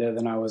agenda,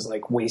 then I was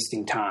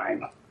wasting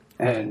time.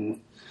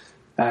 And,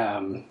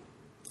 I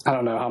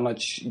don't know how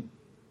much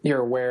you're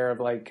aware of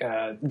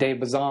Dave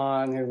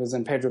Bazan, who was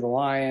in Pedro the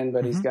Lion,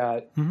 but he's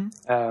got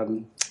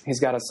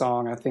a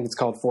song, I think it's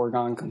called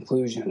Foregone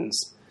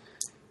Conclusions,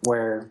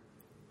 where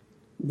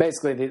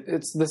basically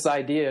it's this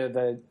idea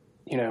that,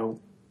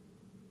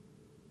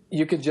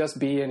 you could just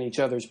be in each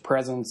other's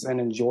presence and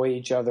enjoy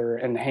each other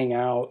and hang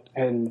out,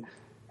 and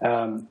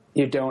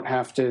you don't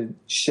have to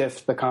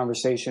shift the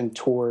conversation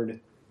toward,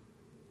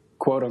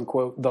 quote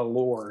unquote, the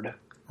Lord.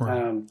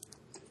 Right.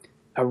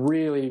 A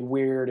really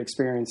weird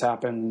experience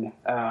happened.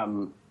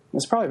 It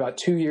was probably about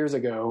 2 years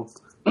ago.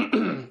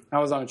 I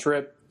was on a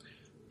trip,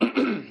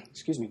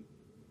 excuse me,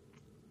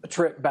 a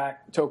trip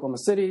back to Oklahoma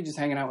City, just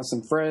hanging out with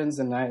some friends,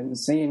 and I hadn't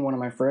seen one of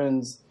my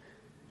friends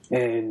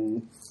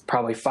in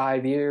probably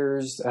 5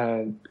 years.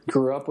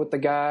 Grew up with the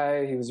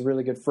guy. He was a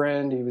really good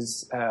friend. He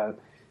was a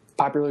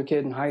popular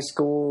kid in high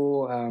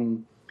school.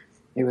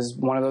 He was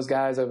one of those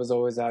guys that was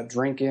always out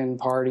drinking,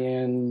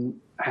 partying,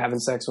 having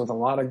sex with a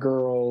lot of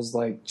girls,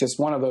 just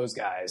one of those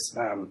guys,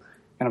 kind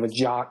of a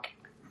jock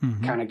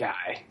kind of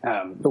guy.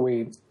 But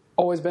we've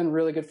always been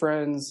really good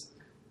friends.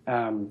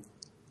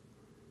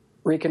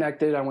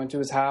 Reconnected. I went to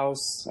his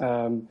house.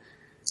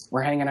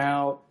 We're hanging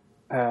out.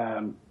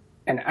 And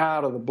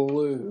out of the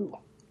blue,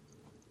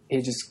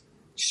 he just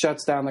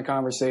shuts down the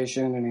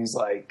conversation, and he's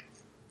like,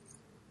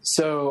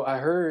 "So I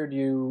heard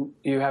you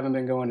haven't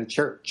been going to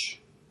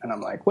church." And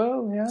I'm like,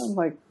 "Well, yeah,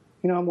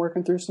 I'm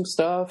working through some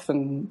stuff,"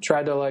 and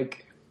tried to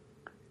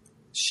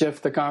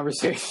shift the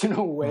conversation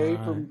away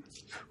from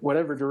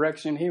whatever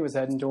direction he was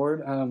heading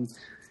toward.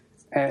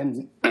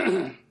 And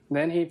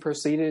then he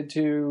proceeded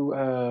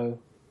to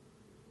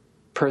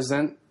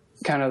present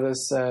kind of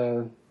this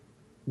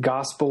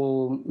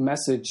gospel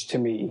message to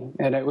me.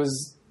 And it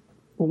was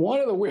one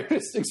of the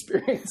weirdest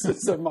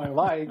experiences of my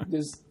life.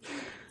 Just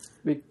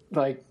it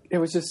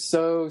was just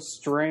so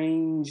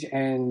strange.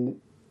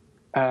 And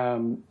I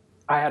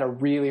had a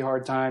really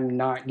hard time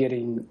not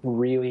getting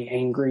really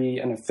angry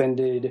and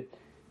offended.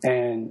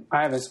 And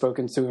I haven't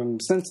spoken to him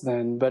since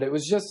then, but it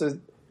was just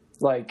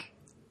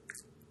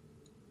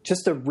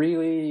a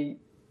really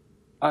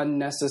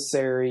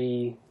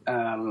unnecessary,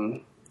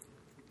 I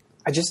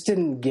just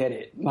didn't get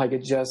it.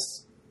 It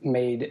just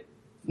made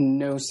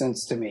no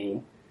sense to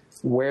me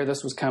where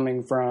this was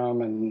coming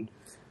from, and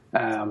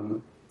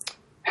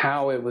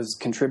how it was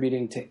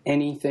contributing to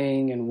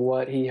anything, and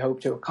what he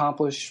hoped to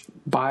accomplish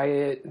by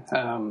it.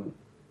 I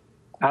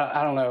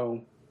don't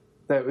know.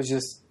 That was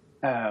just,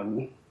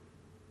 it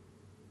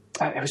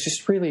was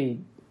just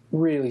really,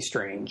 really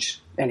strange.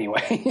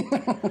 Anyway.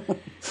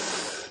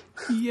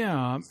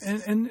 Yeah,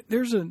 and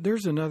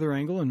there's another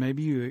angle, and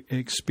maybe you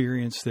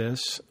experience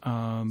this,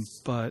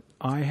 but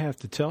I have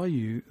to tell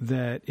you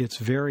that it's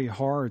very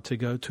hard to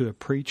go to a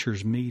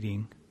preacher's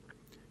meeting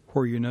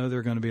where you know there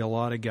are going to be a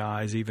lot of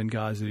guys, even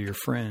guys that are your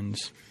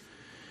friends,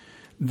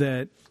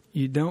 that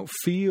you don't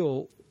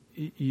feel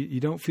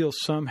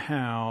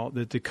somehow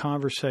that the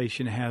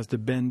conversation has to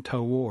bend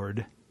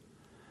toward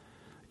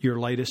your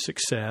latest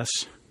success,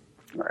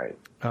 right?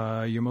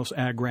 Your most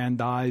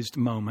aggrandized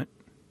moment,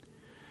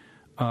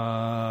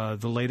 the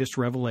latest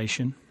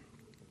revelation.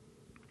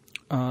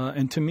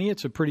 And to me,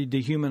 it's a pretty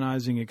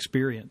dehumanizing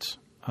experience.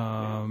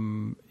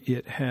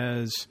 It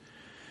has,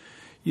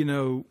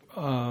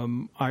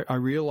 I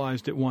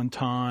realized at one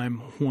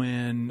time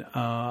when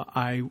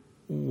I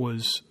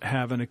was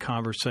having a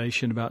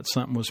conversation about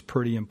something was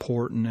pretty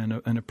important,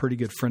 and a pretty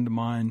good friend of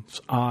mine's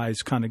eyes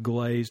kind of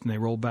glazed and they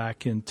rolled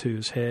back into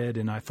his head,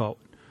 and I thought,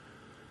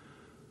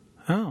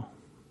 oh,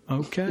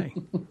 okay.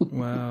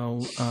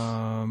 Well,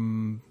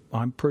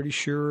 I'm pretty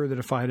sure that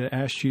if I had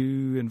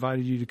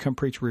invited you to come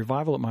preach a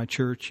revival at my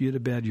church, you'd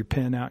have had your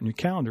pen out and your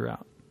calendar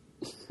out.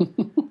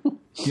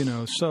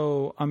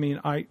 So, I mean,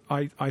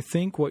 I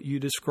think what you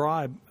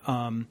describe,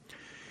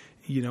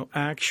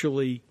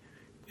 actually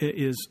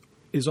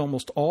is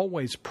almost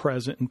always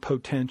present and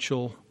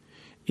potential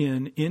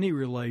in any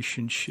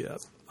relationship.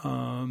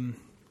 And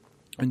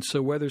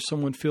so whether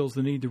someone feels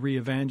the need to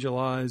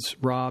re-evangelize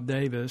Rob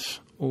Davis,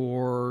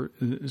 or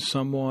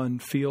someone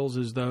feels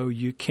as though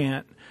you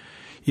can't,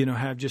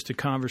 have just a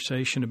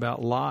conversation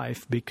about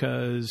life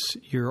because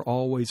you're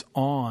always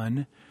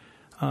on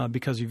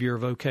because of your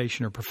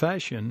vocation or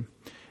profession,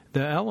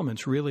 the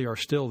elements really are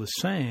still the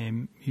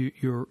same.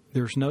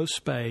 There's no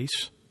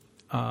space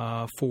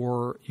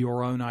for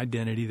your own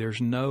identity. There's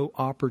no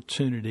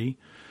opportunity,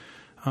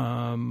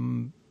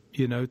 to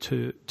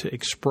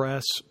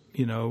express,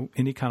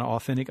 any kind of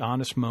authentic,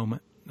 honest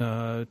moment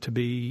to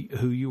be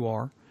who you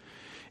are.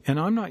 And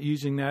I'm not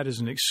using that as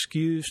an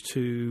excuse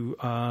to,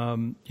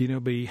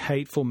 be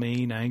hateful,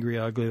 mean, angry,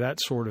 ugly, that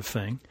sort of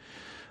thing.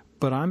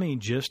 But I mean,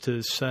 just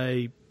to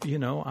say,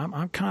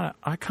 I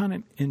kind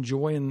of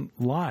enjoying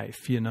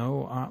life.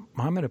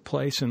 I'm at a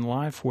place in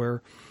life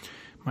where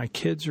my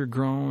kids are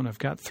grown. I've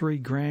got 3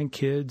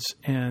 grandkids,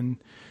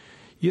 and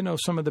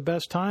some of the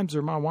best times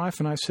are my wife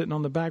and I sitting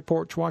on the back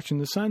porch watching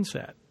the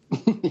sunset.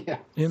 Yeah.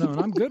 And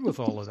I'm good with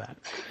all of that.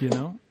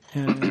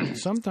 And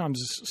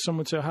sometimes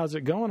someone say, "How's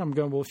it going?" I'm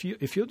going, "Well,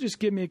 if you'll just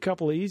give me a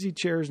couple of easy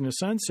chairs and a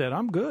sunset,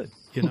 I'm good."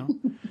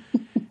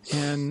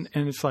 And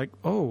it's like,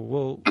 "Oh,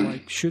 well,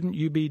 like, shouldn't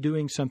you be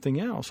doing something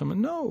else?" I'm like,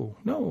 no,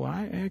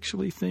 I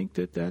actually think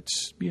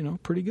that's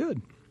pretty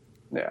good.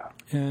 Yeah.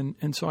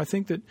 And so I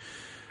think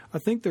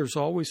there's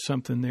always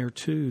something there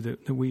too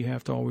that we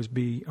have to always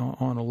be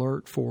on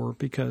alert for,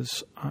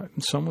 because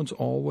someone's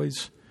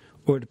always.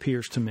 Or it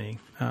appears to me,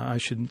 I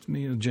shouldn't,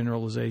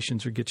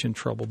 generalizations or get you in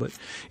trouble, but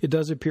it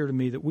does appear to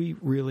me that we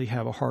really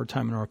have a hard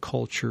time in our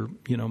culture,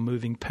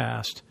 moving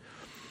past,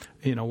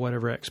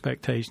 whatever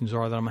expectations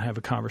are that I'm going to have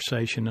a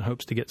conversation in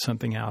hopes to get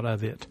something out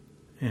of it.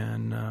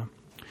 And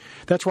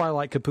that's why I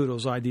like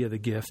Caputo's idea of the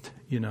gift,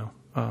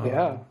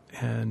 Yeah.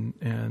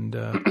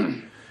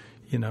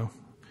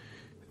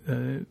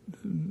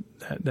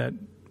 That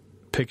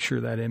picture,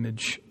 that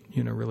image,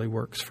 really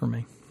works for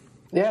me.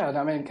 Yeah,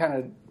 I mean, kind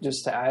of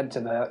just to add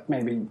to that,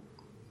 maybe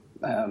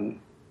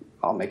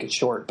I'll make it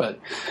short, but,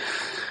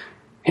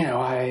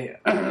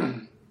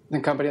 the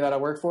company that I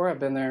work for, I've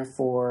been there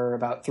for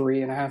about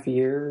 3.5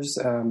 years.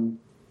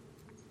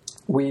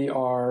 We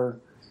are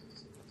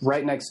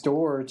right next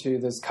door to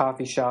this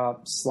coffee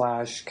shop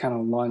 / kind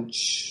of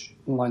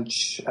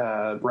lunch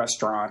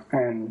restaurant.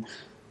 And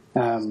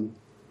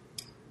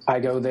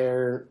I go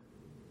there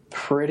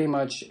pretty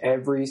much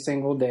every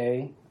single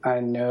day.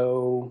 I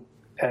know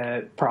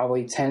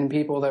probably 10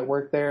 people that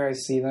work there. I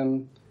see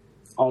them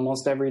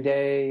almost every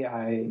day.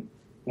 I,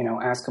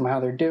 ask them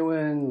how they're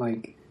doing,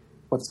 like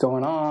what's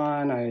going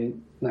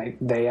on.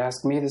 They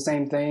ask me the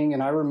same thing.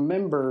 And I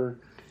remember,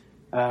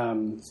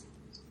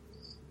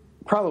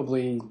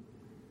 probably,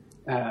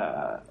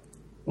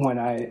 when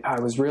I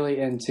was really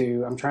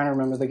into, I'm trying to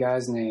remember the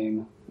guy's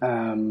name.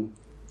 I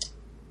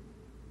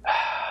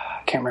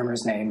can't remember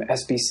his name,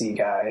 SBC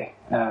guy.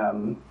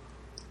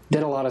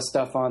 Did a lot of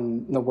stuff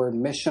on the word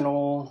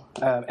missional.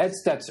 Ed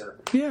Stetzer.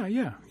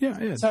 Yeah.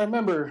 Ed. So I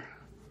remember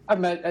I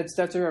met Ed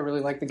Stetzer. I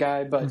really liked the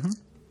guy, but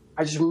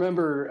I just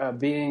remember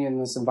being in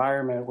this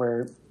environment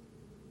where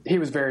he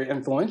was very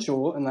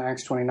influential in the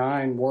Acts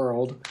 29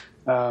 world,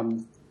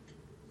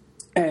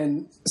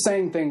 and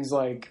saying things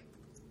like,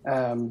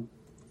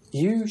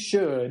 you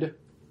should,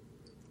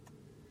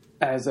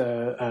 as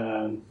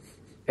a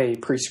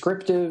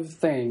prescriptive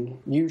thing,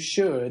 you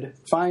should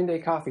find a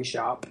coffee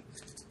shop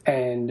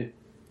and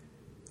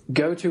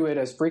go to it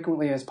as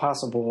frequently as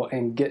possible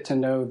and get to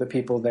know the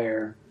people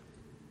there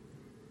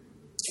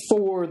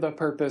for the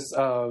purpose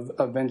of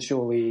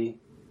eventually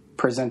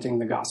presenting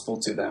the gospel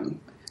to them.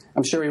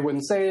 I'm sure he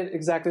wouldn't say it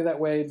exactly that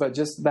way, but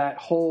just that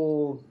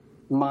whole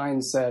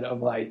mindset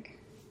of like,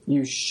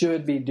 you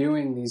should be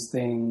doing these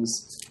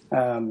things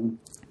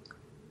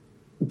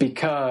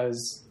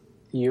because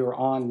you're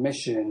on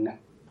mission.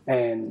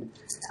 And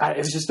it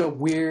was just a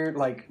weird,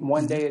 like,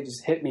 one day it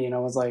just hit me and I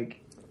was like,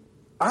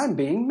 I'm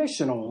being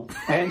missional,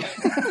 and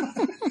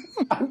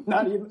I'm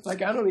not even I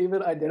don't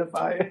even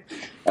identify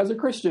as a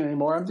Christian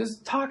anymore. I'm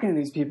just talking to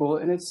these people,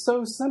 and it's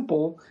so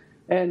simple,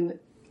 and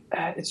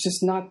it's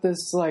just not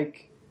this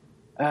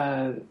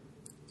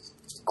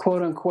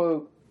quote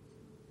unquote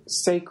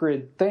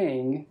sacred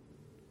thing,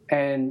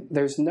 and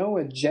there's no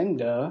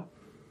agenda,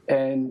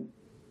 and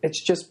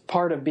it's just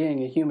part of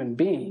being a human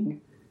being,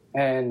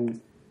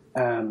 and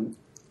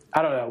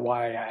I don't know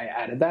why I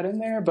added that in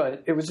there,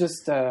 but it was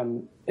just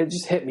it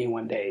just hit me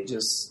one day,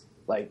 just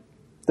like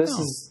this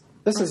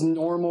is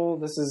normal.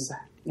 This is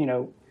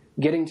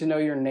getting to know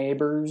your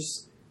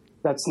neighbors.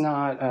 That's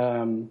not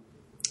a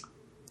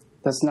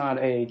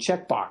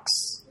checkbox.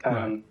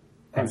 Right.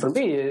 And for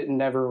me, it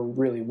never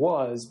really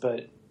was,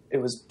 but it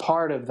was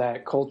part of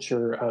that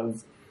culture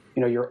of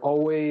you're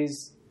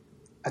always.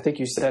 I think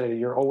you said it.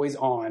 You're always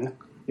on.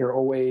 You're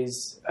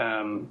always.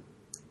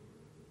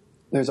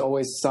 There's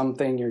always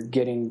something you're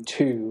getting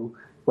to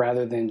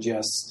rather than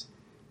just,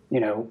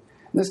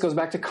 this goes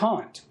back to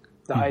Kant,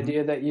 the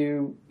idea that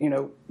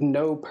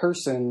no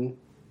person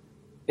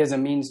is a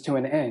means to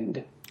an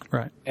end.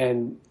 Right.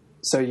 And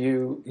so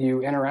you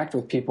interact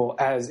with people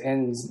as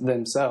ends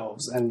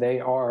themselves, and they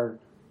are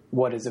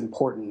what is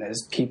important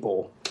as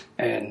people.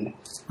 And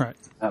right.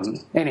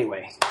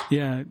 Anyway.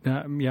 Yeah.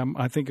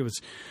 I think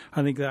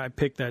that I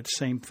picked that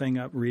same thing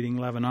up reading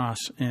Levinas,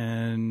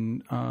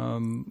 and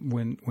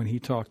when he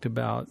talked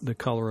about the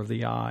color of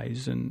the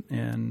eyes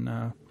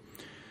and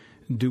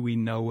do we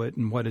know it,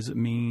 and what does it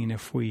mean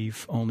if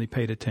we've only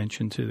paid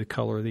attention to the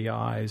color of the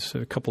eyes? So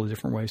a couple of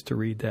different ways to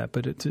read that,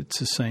 but it's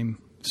the same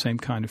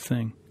kind of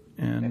thing.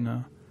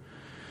 And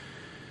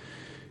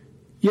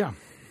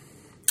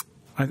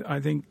I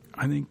think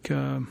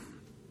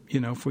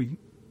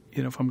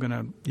if I'm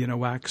going to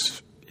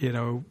wax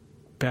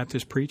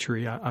Baptist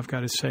preachery, I've got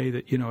to say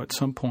that at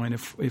some point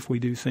if we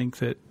do think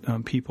that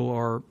people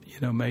are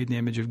made in the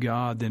image of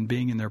God, then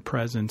being in their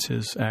presence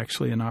is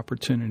actually an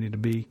opportunity to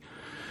be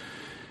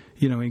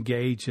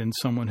engaged in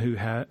someone who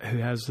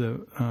has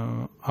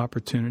the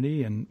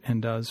opportunity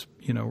and does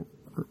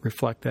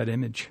reflect that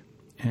image.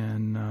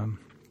 And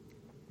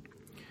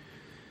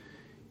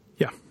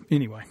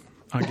anyway,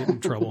 I'll get in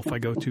trouble if I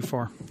go too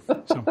far.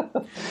 So.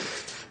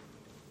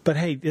 But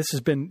hey, this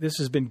has been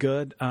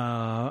good.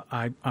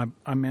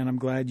 I'm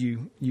glad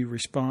you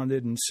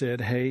responded and said,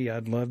 hey,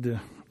 I'd love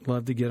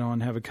to get on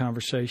and have a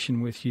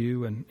conversation with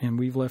you, and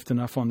we've left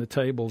enough on the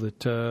table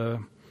that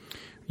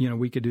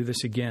we could do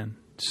this again.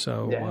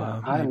 So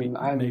I'm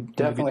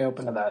definitely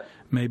open to that.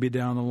 Maybe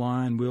down the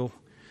line we'll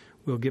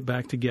get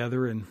back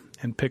together and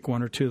pick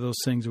one or two of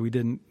those things that we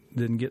didn't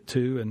get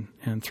to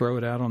and throw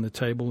it out on the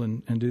table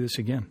and do this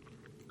again.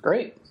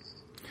 Great.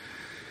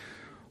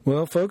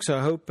 Well, folks,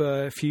 I hope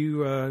if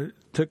you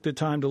took the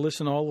time to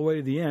listen all the way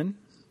to the end,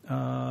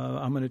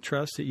 I'm going to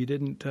trust that you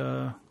didn't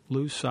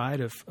lose sight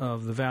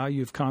of the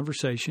value of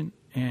conversation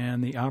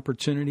and the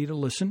opportunity to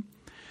listen.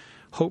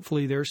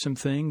 Hopefully there's some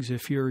things,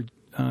 if you're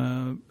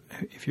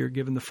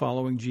given the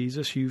following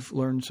Jesus, you've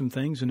learned some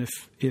things. And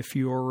if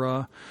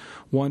you're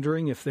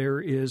wondering if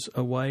there is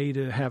a way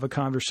to have a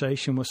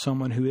conversation with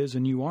someone who is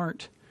and you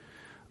aren't,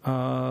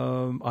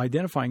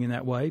 identifying in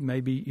that way,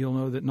 maybe you'll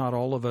know that not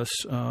all of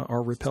us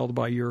are repelled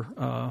by your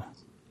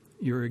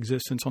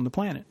existence on the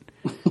planet,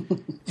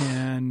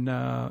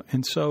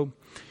 and so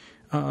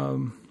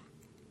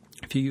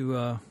if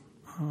you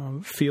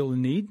feel the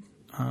need,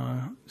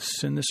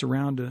 send this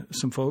around to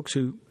some folks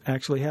who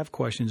actually have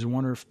questions and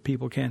wonder if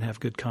people can have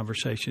good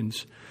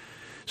conversations.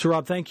 So,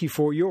 Rob, thank you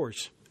for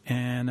yours,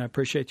 and I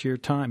appreciate your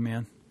time,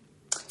 man.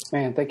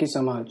 Man, thank you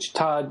so much,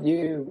 Todd.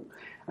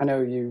 I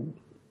know you're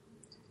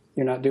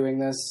not doing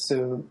this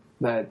so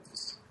that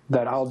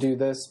I'll do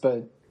this,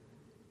 but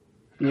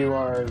you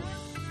are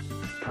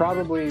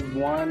probably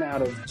one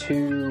out of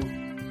two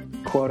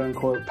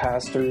quote-unquote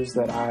pastors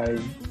that I,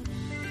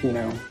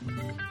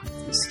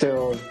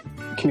 still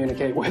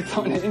communicate with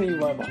on any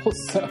level.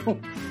 So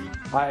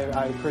I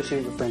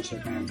appreciate your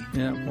friendship, man.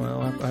 Yeah,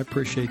 well, I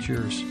appreciate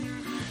yours.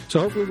 So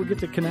hopefully we'll get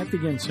to connect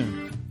again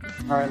soon.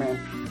 All right, man.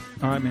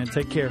 All right, man.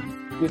 Take care.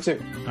 You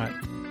too. All right.